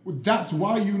 that's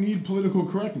why you need political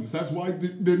correctness. That's why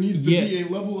there needs to be a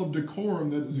level of decorum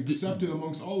that is accepted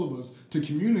amongst all of us to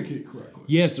communicate correctly.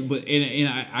 Yes, but and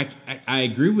I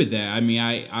agree with that. I mean,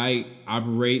 I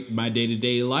operate my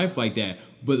day-to-day life like that.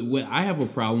 But what I have a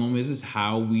problem is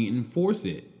how we enforce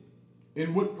it.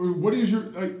 And what is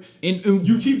your and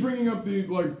you keep bringing up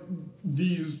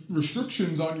these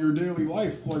restrictions on your daily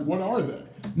life. Like, what are they?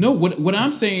 No, what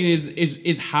I'm saying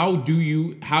is how do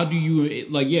you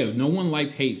no one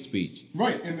likes hate speech.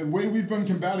 Right, and the way we've been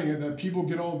combating it that people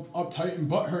get all uptight and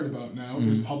butthurt about now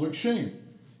is public shame.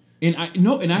 And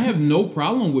I have no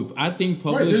problem with. I think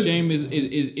public shame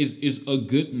is a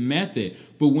good method.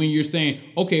 But when you're saying,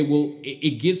 okay, well,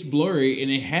 it gets blurry, and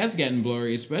it has gotten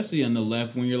blurry, especially on the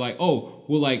left, when you're like, oh,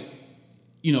 well, like,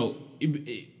 you know,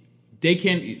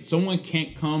 someone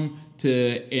can't come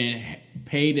to and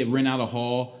pay to rent out a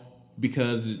hall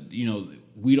because, you know,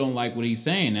 we don't like what he's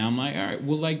saying. Now I'm like, all right,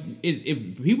 well, like,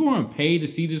 if people aren't paid to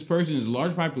see this person, there's a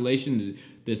large population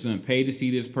that's going to pay to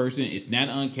see this person. It's not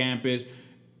on campus.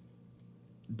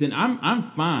 Then I'm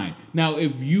fine. Now,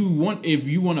 if you want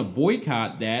to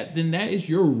boycott that, then that is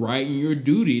your right and your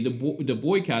duty to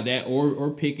boycott that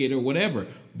or picket or whatever.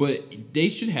 But they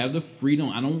should have the freedom.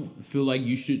 I don't feel like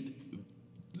you should,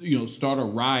 you know, start a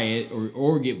riot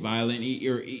or get violent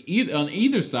or either on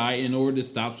either side in order to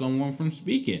stop someone from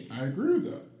speaking. I agree with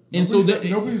that. And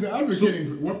nobody's advocating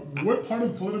for what part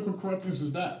of political correctness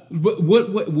is that? But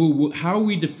how are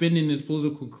we defending this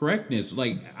political correctness?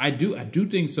 Like, I do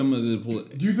think some of the.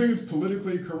 Do you think it's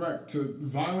politically correct to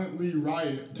violently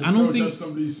riot to protest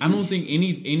somebody's speech? I don't think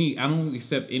any. I don't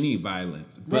accept any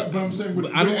violence. But I'm saying,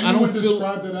 would anyone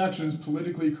describe that action as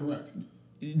politically correct?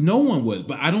 No one would.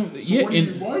 But I don't. So what are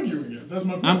you arguing against? That's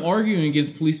my point. I'm arguing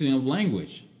against policing of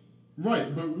language.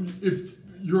 Right, but if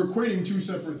you're equating two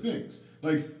separate things,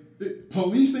 like.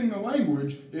 Policing the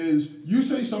language is you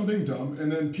say something dumb,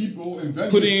 and then people and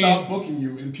vendors stop booking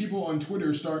you, and people on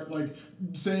Twitter start like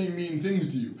saying mean things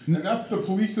to you, and that's the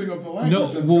policing of the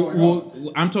language that's going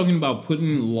on. I'm talking about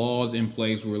putting laws in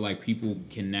place where like people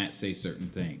cannot say certain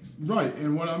things. Right,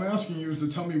 and what I'm asking you is to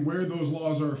tell me where those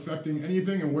laws are affecting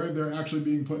anything and where they're actually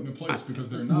being put into place, because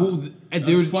they're not.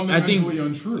 That's fundamentally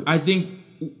untrue. I think.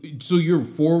 So you're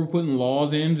for putting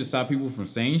laws in to stop people from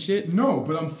saying shit? No,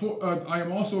 but I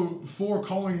am also for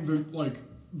calling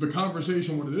the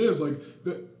conversation what it is. Like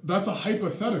that's a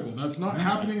hypothetical. That's not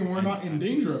happening, and we're not in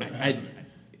danger of it happening.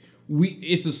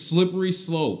 It's a slippery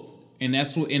slope, and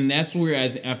that's where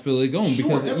I feel it going,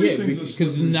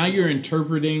 because now you're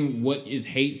interpreting what is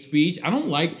hate speech. I don't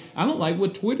like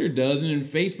what Twitter does and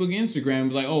Facebook, Instagram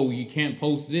is like, oh, you can't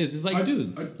post this. It's like,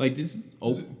 this.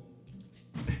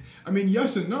 I mean,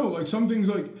 yes and no. Like some things,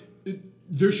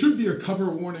 there should be a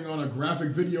cover warning on a graphic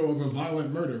video of a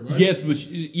violent murder, right? Yes, but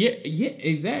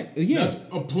exactly. Yeah,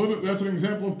 that's an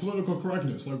example of political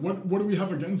correctness. Like, what do we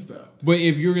have against that? But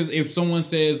if someone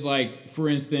says, like, for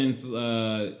instance,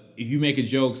 if you make a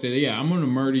joke, say, yeah, I'm going to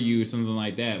murder you or something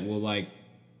like that, well, like,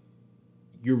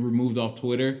 you're removed off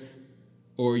Twitter.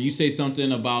 Or you say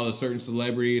something about a certain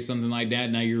celebrity or something like that,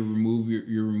 now you're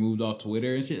removed off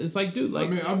Twitter and shit. It's like, dude, like,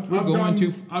 I mean, I've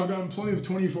gotten plenty of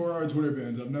 24-hour Twitter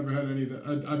bans. I've never had any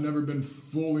that. I've never been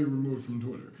fully removed from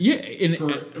Twitter. Yeah, for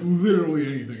literally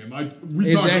anything. And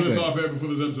we talked about this off air before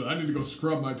this episode. I need to go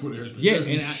scrub my Twitter history. There's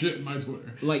some shit in my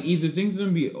Twitter. Like, either things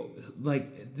gonna be like,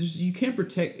 you can't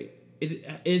protect it.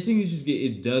 I think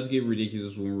it does get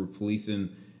ridiculous when we're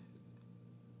policing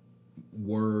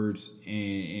words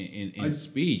and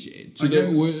speech.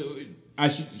 I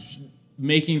should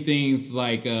making things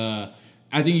like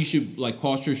I think you should, like,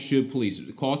 culture should police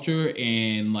culture,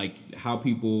 and like how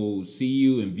people see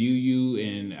you and view you,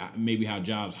 and maybe how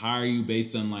jobs hire you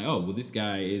based on like, oh, well, this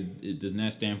guy it does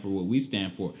not stand for what we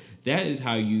stand for. That is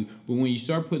how you. But when you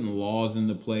start putting laws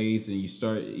into place and you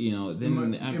start,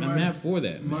 then I'm not for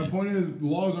that. My point is,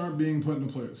 laws aren't being put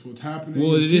into place. What's happening?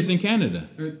 Well, it is in Canada.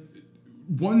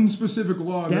 One specific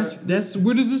law. That's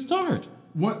where does it start?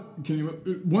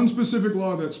 One specific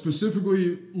law that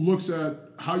specifically looks at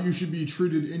how you should be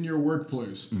treated in your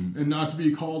workplace and not to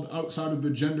be called outside of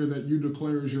the gender that you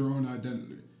declare as your own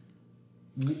identity.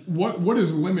 What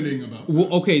is limiting about that?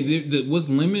 Well, okay, what's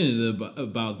limited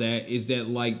about that is that,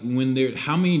 like, when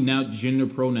how many now gender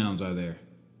pronouns are there?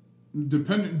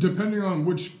 Depending on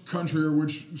which country or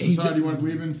which society you want to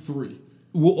believe in, 3.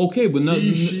 Well, okay, but no,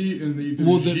 he, she, and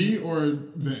either she or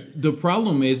they. The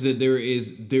problem is that there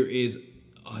is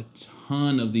a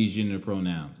ton of these gender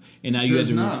pronouns, and now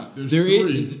There's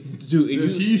 3. Dude,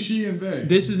 there's he, she, and they.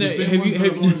 This is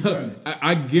that.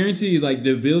 I guarantee you, like,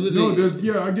 the ability. No,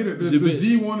 I get it. There's the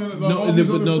Z one and all these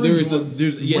other fringe ones.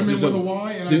 There's women with a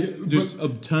Y, and there's a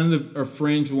ton of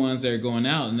fringe ones that are going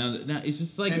out. Now it's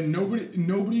just like, and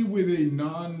nobody with a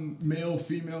non-male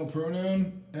female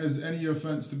pronoun has any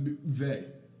offense to they.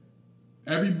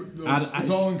 It's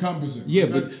all encompassing. Yeah,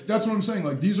 but that's what I'm saying.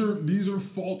 Like, these are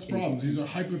false problems. These are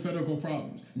hyphypothetical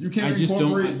problems. You can't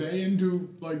incorporate they into,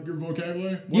 like, your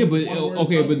vocabulary.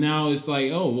 But now it's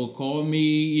like, oh, well, call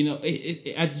me.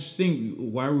 I just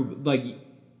think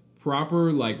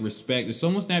proper, like, respect. If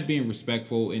someone's not being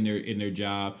respectful in their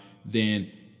job,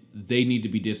 then they need to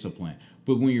be disciplined.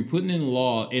 But when you're putting in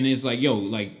law, and it's like, yo,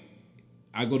 like,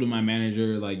 I go to my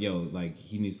manager, like, yo, like,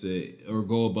 he needs to, or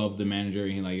go above the manager,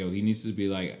 and he's like, yo, he needs to be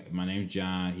like, my name's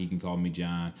John, he can call me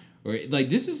John. Or, like,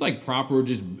 this is, like, proper,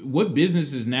 just, what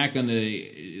business is not going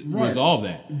to resolve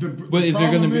that? The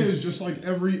problem is, just like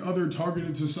every other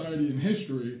targeted society in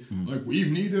history, like, we've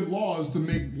needed laws to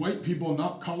make white people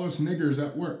not call us niggers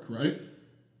at work, right?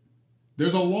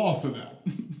 There's a law for that.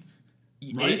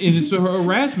 Right? And it's a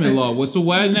harassment law. So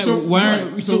why isn't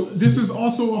that? So this is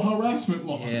also a harassment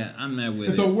law. Yeah, I'm not with it.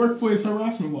 It's a workplace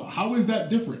harassment law. How is that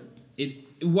different?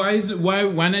 Why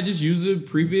not just use the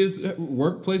previous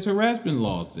workplace harassment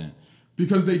laws then?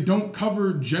 Because they don't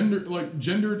cover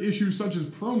gendered issues such as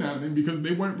pronouncing, because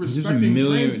they weren't respecting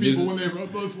trans people when they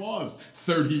wrote those laws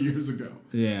 30 years ago.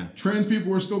 Yeah. Trans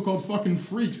people were still called fucking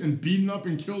freaks and beaten up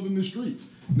and killed in the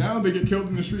streets. Now they get killed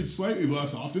in the streets slightly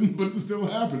less often, but it's still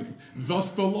happening.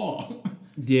 Thus the law.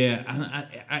 Yeah.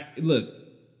 I look,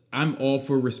 I'm all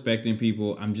for respecting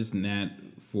people. I'm just not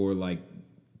for, like,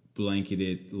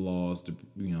 blanketed laws to,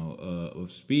 of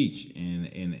speech,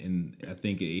 and I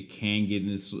think it can get in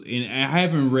this. And I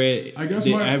haven't read. I guess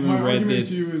my argument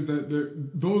to you is that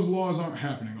those laws aren't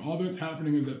happening. All that's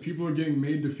happening is that people are getting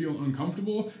made to feel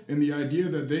uncomfortable, and the idea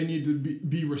that they need to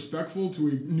be respectful to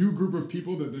a new group of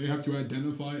people that they have to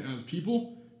identify as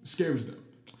people scares them.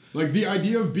 Like the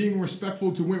idea of being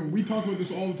respectful to women. We talk about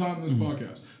this all the time in this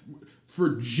podcast.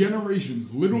 For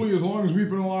generations, literally as long as we've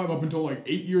been alive, up until like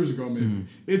 8 years ago, maybe,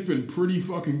 it's been pretty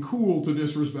fucking cool to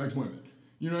disrespect women.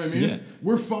 You know what I mean? Yeah.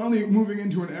 We're finally moving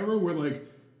into an era where like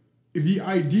the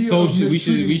idea we of should.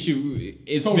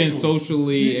 It's been socially.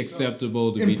 socially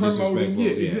acceptable to be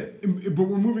disrespectful. But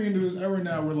we're moving into this era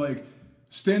now where like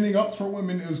standing up for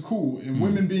women is cool, and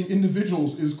women being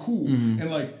individuals is cool,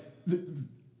 and like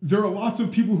there are lots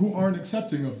of people who aren't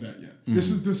accepting of that yet.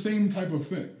 This is the same type of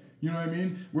thing. You know what I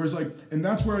mean? Whereas like, and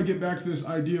that's where I get back to this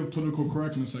idea of political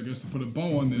correctness, I guess, to put a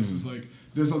bow on this, is like,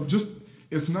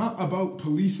 it's not about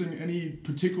policing any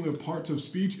particular parts of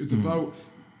speech. It's about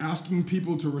asking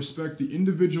people to respect the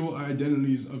individual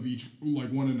identities of each, like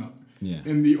one another. Yeah.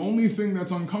 And the only thing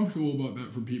that's uncomfortable about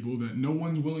that for people that no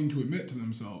one's willing to admit to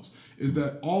themselves is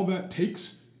that all that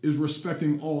takes is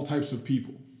respecting all types of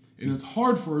people. And it's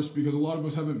hard for us because a lot of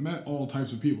us haven't met all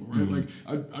types of people, right? Like,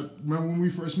 I remember when we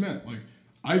first met, like,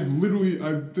 I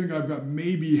think I've got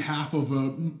maybe half of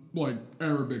a like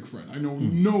Arabic friend. I know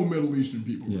no Middle Eastern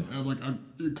people. Yeah. I have like a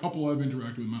couple I've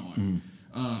interacted with in my life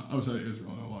outside of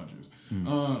Israel. I know a lot of Jews.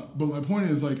 But my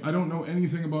point is like I don't know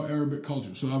anything about Arabic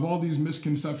culture, so I have all these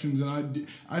misconceptions, and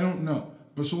I don't know.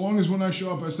 But so long as when I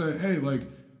show up, I say, hey, like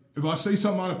if I say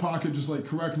something out of pocket, just like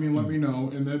correct me and let me know,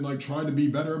 and then like try to be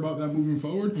better about that moving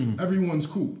forward. Everyone's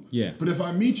cool. Yeah. But if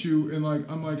I meet you and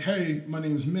like I'm like, hey, my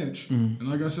name's Mitch, and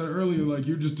like I said earlier, like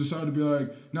you just decide to be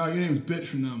like, no, your name's bitch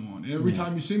from now on. And every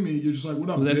time you see me, you're just like, what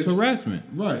up, That's bitch? harassment.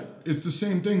 Right. It's the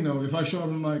same thing though. If I show up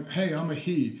and I'm like, hey, I'm a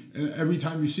he, and every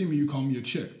time you see me, you call me a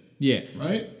chick. Yeah.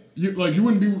 Right. You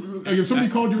wouldn't be like if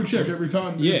somebody called you a chick every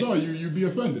time they saw you, you'd be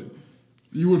offended.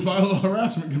 You would file a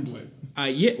harassment complaint. Or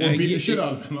beat the shit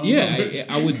out of them.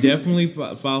 I would definitely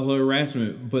file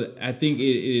harassment, but I think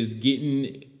it is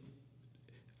getting.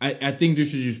 I think there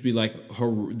should just be like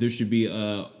there should be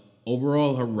a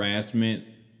overall harassment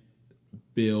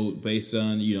bill based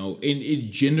on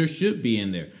and gender should be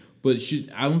in there, but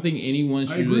I don't think anyone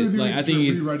should. I agree with you. I think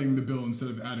it's rewriting the bill instead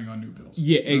of adding on new bills.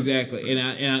 Yeah, exactly. And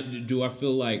I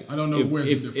feel like I don't know where's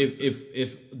the difference.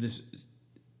 If this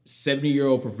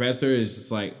 70-year-old professor is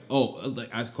just like, oh, like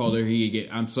I called her,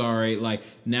 I'm sorry. Like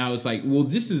now it's like, well,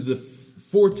 this is the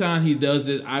fourth time he does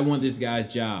it. I want this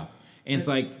guy's job. And it's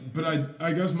like, but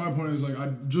I guess my point is like, I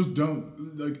just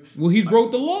don't like. Well, he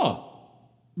broke the law.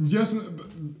 Yes,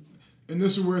 and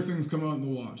this is where things come out in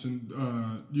the watch. And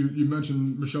you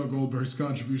mentioned Michelle Goldberg's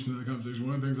contribution to the conversation.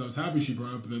 One of the things I was happy she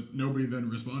brought up that nobody then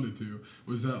responded to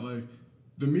was that like.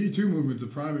 The Me Too movement's a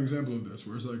prime example of this,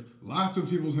 where it's like lots of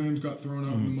people's names got thrown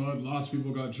out in the mud, lots of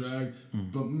people got dragged.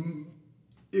 But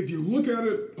if you look at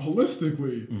it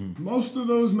holistically, most of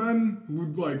those men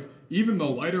would like even the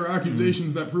lighter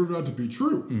accusations that proved out to be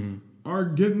true are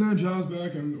getting their jobs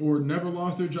back or never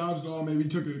lost their jobs at all. Maybe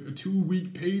took a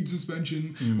 2-week paid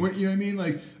suspension. You know what I mean?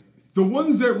 Like. The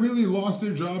ones that really lost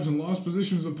their jobs and lost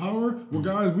positions of power were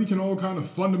guys we can all kind of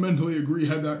fundamentally agree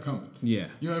had that coming. Yeah.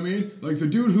 You know what I mean? Like the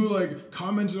dude who like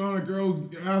commented on a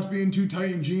girl's ass being too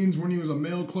tight in jeans when he was a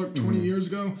mail clerk 20 years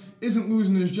ago isn't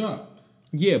losing his job.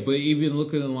 Yeah, but even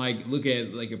look at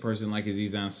like a person like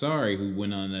Aziz Ansari who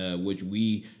went on which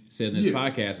we said in this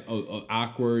podcast, an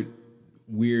awkward,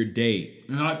 weird date,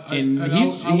 and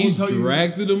he's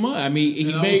dragged through the mud. I mean,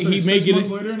 he may 6 get months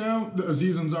later now.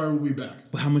 Aziz Ansari will be back.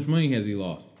 But how much money has he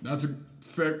lost? That's a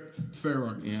fair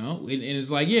argument. You know, and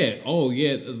it's like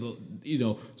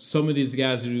some of these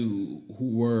guys who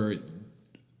were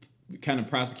kind of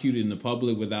prosecuted in the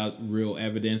public without real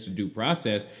evidence or due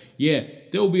process,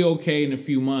 they'll be okay in a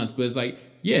few months. But it's like,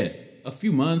 a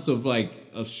few months of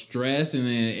stress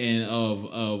and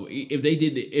of if they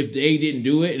didn't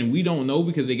do it and we don't know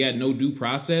because they got no due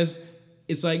process,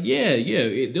 it's like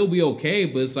they'll be okay,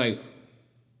 but it's like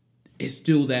it's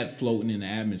still that floating in the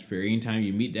atmosphere. Anytime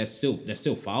you meet, that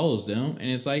still follows them,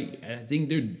 and it's like I think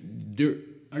they're.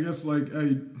 I guess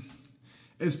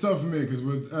it's tough for me because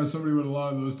as somebody with a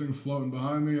lot of those things floating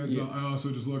behind me, I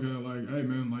also just look at it like, hey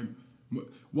man, like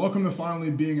welcome to finally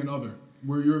being another.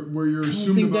 Where you're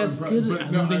assumed about. I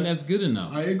don't think that's good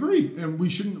enough. I agree, and we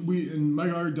shouldn't. And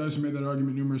Michael Dyson made that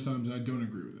argument numerous times, and I don't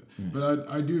agree with it. But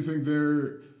I do think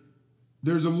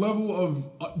there's a level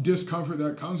of discomfort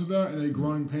that comes with that, and a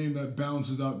growing pain that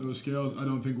balances out those scales. I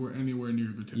don't think we're anywhere near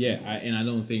the tip. And I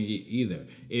don't think it either.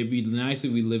 It'd be nice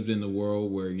if we lived in the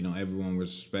world where everyone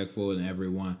was respectful and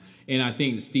everyone. And I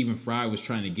think Stephen Fry was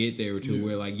trying to get there too,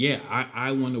 where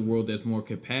I want a world that's more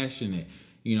compassionate.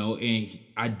 And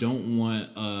I don't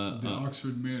want the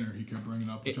Oxford manner he kept bringing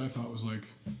up, which I thought was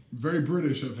very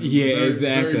British of him. Yeah,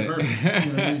 exactly. Very perfect.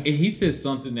 And he said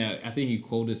something that I think he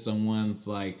quoted someone's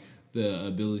the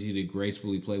ability to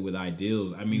gracefully play with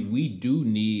ideals. I mean, we do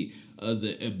need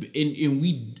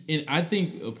and I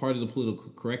think a part of the political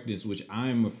correctness, which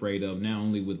I'm afraid of, not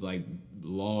only with like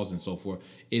laws and so forth,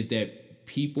 is that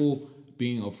people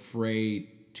being afraid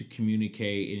to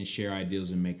communicate and share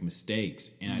ideals and make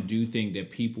mistakes. And I do think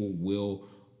that people will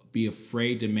be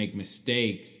afraid to make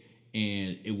mistakes,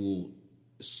 and it will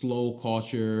slow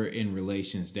culture and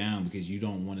relations down because you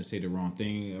don't want to say the wrong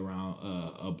thing around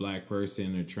a black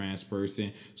person or trans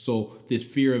person. So this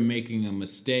fear of making a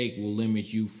mistake will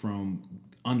limit you from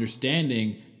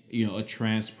understanding, a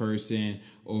trans person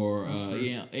or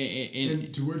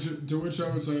and to which I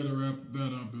would say to wrap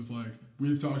that up is like,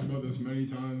 we've talked about this many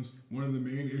times. One of the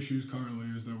main issues currently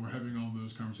is that we're having all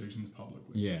those conversations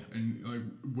publicly. Yeah. And like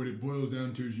what it boils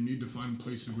down to is you need to find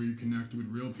places where you connect with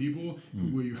real people,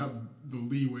 where you have the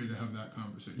leeway to have that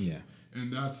conversation. Yeah.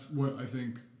 And that's what I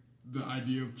think the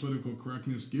idea of political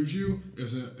correctness gives you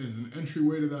is an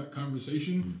entryway to that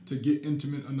conversation to get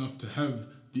intimate enough to have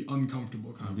the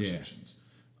uncomfortable conversations.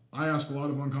 I ask a lot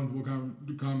of uncomfortable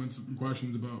comments and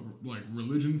questions about like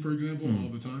religion, for example, all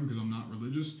the time because I'm not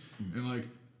religious, and like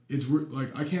it's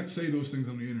like I can't say those things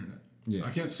on the internet. Yeah. I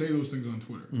can't say those things on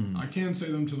Twitter. I can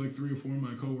say them to like 3 or 4 of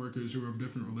my coworkers who are of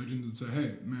different religions and say,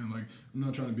 "Hey, man, like I'm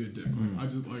not trying to be a dick. Like, I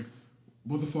just like,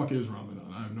 what the fuck is Ramadan?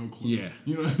 I have no clue. Yeah,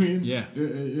 you know what I mean? Yeah,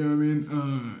 you know what I mean?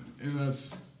 And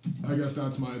I guess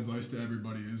that's my advice to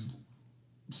everybody is."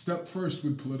 Step first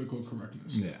with political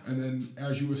correctness. Yeah. And then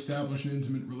as you establish an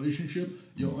intimate relationship,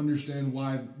 you'll understand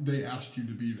why they asked you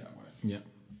to be that way. Yeah.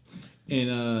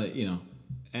 And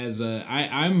as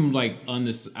I'm like on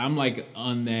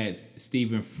that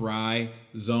Stephen Fry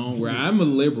zone where I'm a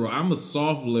liberal. I'm a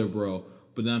soft liberal,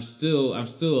 but I'm still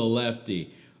a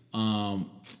lefty.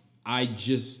 I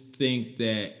just think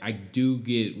that I do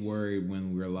get worried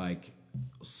when we're like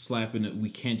we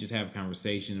can't just have a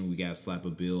conversation and we gotta slap a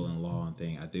bill and law and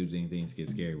thing. I do think things get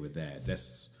scary with that.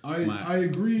 I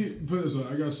agree. Put it this way,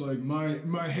 I guess like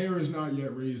my hair is not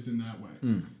yet raised in that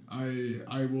way.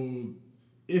 I will,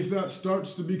 if that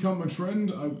starts to become a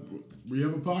trend, we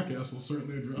have a podcast, we'll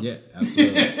certainly address it. Yeah,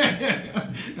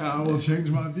 absolutely. I will change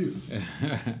my views.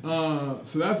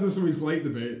 So that's this week's late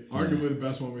debate. Arguably the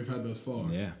best one we've had thus far.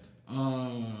 Yeah.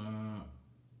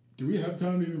 Do we have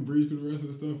time to even breeze through the rest of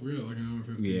the stuff? We're at like an hour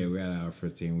 15. Yeah, we're at an hour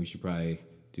 15. We should probably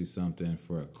do something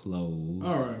for a close.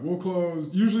 All right, we'll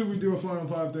close. Usually we do a final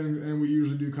 5 things, and we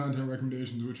usually do content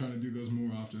recommendations. We're trying to do those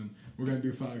more often. We're going to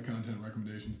do 5 content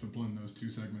recommendations to blend those 2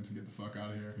 segments and get the fuck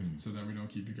out of here so that we don't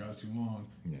keep you guys too long.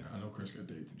 Yeah. I know Chris got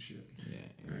dates and shit. Yeah.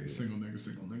 Hey, single nigga.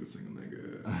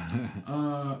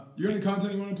 You got any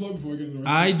content you want to plug before I get into the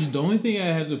rest? The only thing I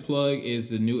have to plug is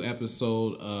the new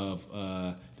episode of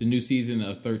the new season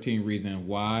of 13 Reasons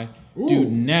Why. Ooh. Do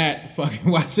not fucking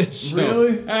watch that show.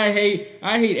 Really? I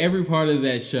hate every part of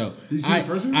that show. Did you see the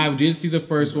first one? I did see the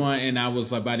first one, and I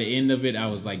was like, by the end of it, I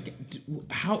was like,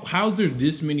 how's there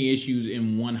this many issues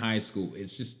in one high school?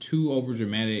 It's just too over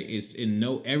dramatic.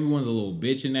 Everyone's a little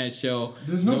bitch in that show.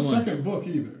 There's no second book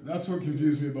either. That's what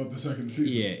confused me about the second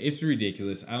season. Yeah, it's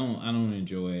ridiculous. I don't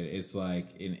enjoy it. It's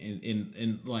like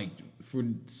in like for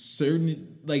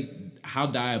certain like how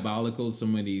diabolical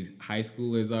some of these high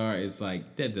schoolers are. It's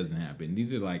like that doesn't happen.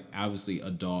 These are like obviously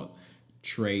adult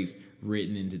traits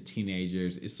written into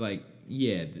teenagers. It's like,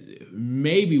 yeah,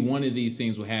 maybe one of these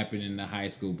things will happen in the high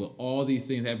school, but all these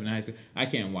things happen in high school. I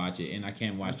can't watch it, and I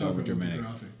can't watch over dramatic.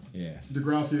 Yeah,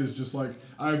 Degrassi is just like,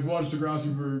 I've watched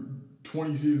Degrassi for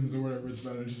 20 seasons or whatever it's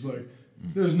been. It's just like,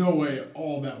 there's no way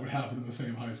all that would happen in the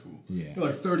same high school. Yeah,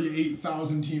 like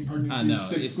 38,000 teen pregnancies,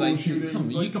 6 school like,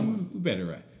 shootings. We better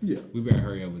right. Yeah, we better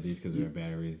hurry up with these because our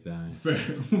battery's dying.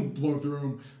 Blow through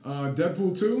them.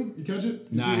 Deadpool 2, you catch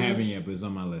it? No, I haven't yet, but it's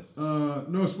on my list.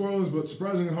 No spoilers, but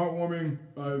surprisingly heartwarming.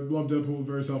 I love Deadpool,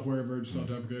 very self-aware, very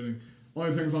self-deprecating.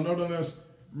 Only things I'll note on this: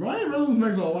 Ryan Reynolds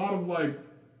makes a lot of like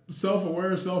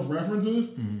self-aware self-references,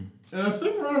 and I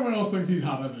think Ryan Reynolds thinks he's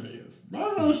hotter than he is.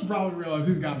 Ryan Reynolds should probably realize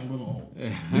he's gotten a little old.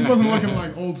 He wasn't looking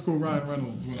like old school Ryan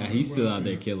Reynolds. He's still out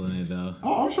there killing it though.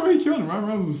 Oh, I'm sure he's killing it. Ryan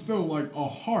Reynolds is still like a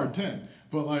hard 10.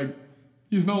 But, like,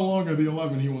 he's no longer the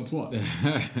 11 he once was.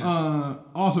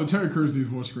 Also, Terry Crews needs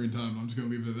more screen time. I'm just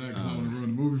going to leave it at that because I want to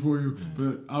ruin the movie for you.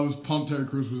 But I was pumped Terry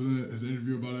Crews was in it. His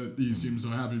interview about it, he seemed so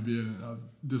happy to be in it. I was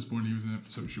disappointed he was in it for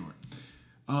so short.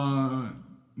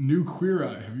 New Queer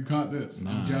Eye. Have you caught this?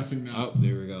 Nah. I'm guessing not. Oh,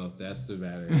 there we go. That's the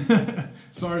battery.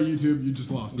 Sorry, YouTube. You just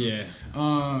lost us. Yeah.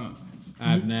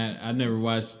 I've never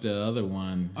watched the other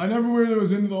one. I never really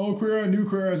was into the old Queer Eye. New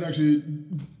Queer Eye is actually,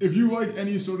 if you like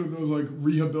any sort of those like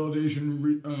rehabilitation,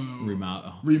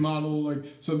 remodel, like,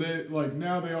 so they like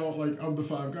now they all like of the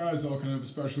 5 guys, they all kind of,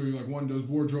 especially like one does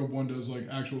wardrobe, one does like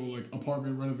actual like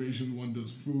apartment renovation, one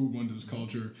does food, one does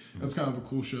culture. That's kind of a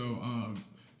cool show.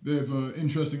 They have an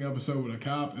interesting episode with a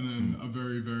cop, and then a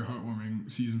very, very heartwarming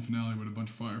season finale with a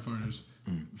bunch of firefighters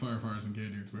and gay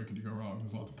dudes. Where could you go wrong?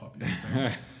 There's lots of puppies.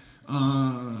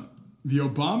 The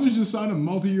Obamas just signed a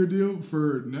multi-year deal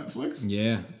for Netflix.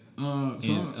 Yeah.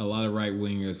 And a lot of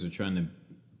right-wingers are trying to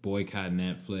boycott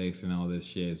Netflix and all this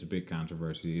shit. It's a big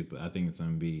controversy, but I think it's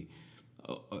going to be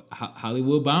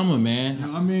Hollywood Obama, man.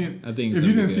 I mean, if you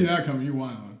didn't see that coming, you're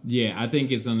wild. Yeah, I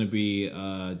think it's going to be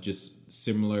just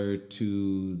similar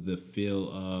to the feel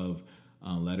of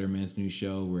Letterman's new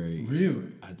show. Where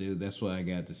really? I do. That's what I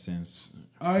got the sense.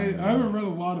 I haven't read a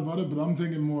lot about it, but I'm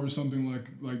thinking more of something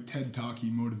like TED Talky,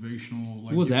 motivational.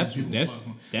 Like, well, that's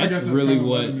really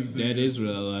what that is. What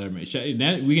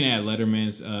Letterman. We can add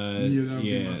Letterman's.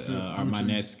 My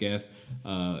next guest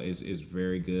is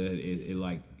very good.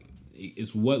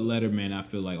 It's what Letterman I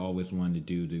feel like always wanted to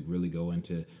do, to really go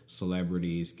into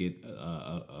celebrities, get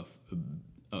a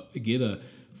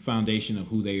foundation of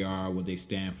who they are, what they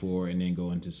stand for, and then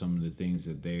go into some of the things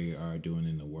that they are doing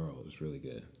in the world. It's really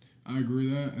good. I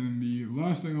agree with that. And the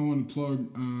last thing I want to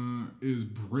plug is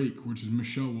Break, which is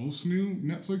Michelle Wolf's new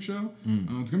Netflix show.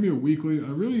 It's gonna be a weekly. I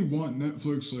really want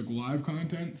Netflix like live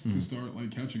content to start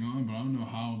like catching on, but I don't know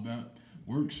how that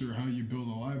works or how you build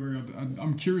a library.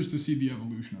 I'm curious to see the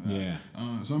evolution of that. Yeah.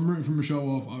 So I'm rooting for Michelle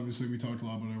Wolf. Obviously, we talked a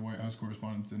lot about our White House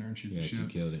Correspondents' Dinner, and she's the shit. She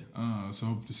killed it. So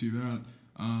hope to see that.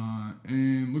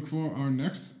 And look for our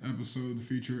next episode to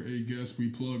feature a guest we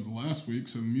plugged last week.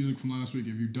 So the music from last week,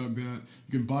 if you dug that,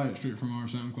 you can buy it straight from our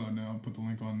SoundCloud now. I'll put the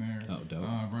link on there. Oh, dope.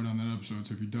 Right on that episode.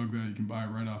 So if you dug that, you can buy it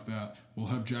right off that. We'll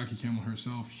have Jackie Campbell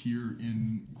herself here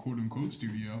in quote-unquote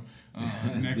studio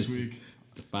next week.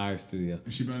 It's a fire studio.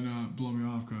 She better not blow me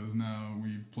off because now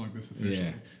we've plugged this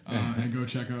officially. Yeah. And go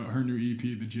check out her new EP,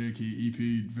 the J Key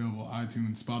EP, available on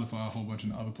iTunes, Spotify, a whole bunch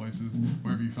of other places,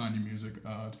 wherever you find your music.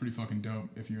 It's pretty fucking dope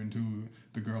if you're into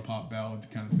the girl pop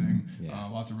ballad kind of thing. Yeah.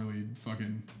 Lots of really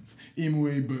fucking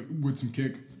emo-y, but with some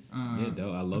kick. Yeah,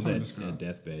 dope. I love that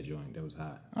Deathbed joint. That was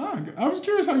hot. I was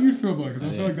curious how you'd feel about it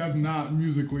because I feel like that's not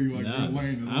musically like your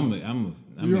lane at all.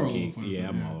 You're a geek. Yeah,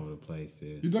 I'm all over the place.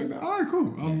 Yeah. You dug that? All right,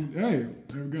 cool. Hey,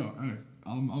 there we go. Hey,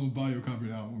 I'm gonna buy you a copy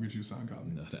of that. We'll get you a signed copy.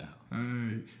 No doubt.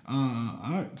 Hey, all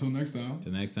right. Till next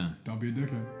time. Don't be a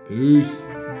dickhead. Peace.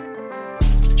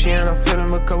 She ain't no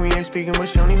feeling because we ain't speaking, but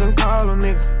she don't even call them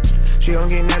niggas. She gon'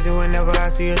 get nasty whenever I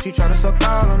see her. She try to suck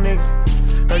all them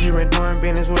niggas. Heard you been doing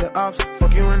business with the ops.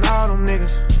 Fuck you and all them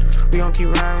niggas. We gon' keep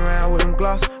riding around with them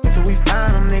gloss until we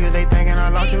find them niggas. They thinking I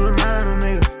lost you, remind them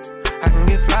niggas. I can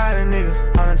get fly to niggas.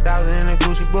 100,000 in a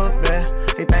Gucci book bag.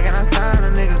 They thinking I signed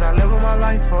the niggas. I live with my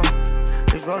life for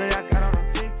this road that I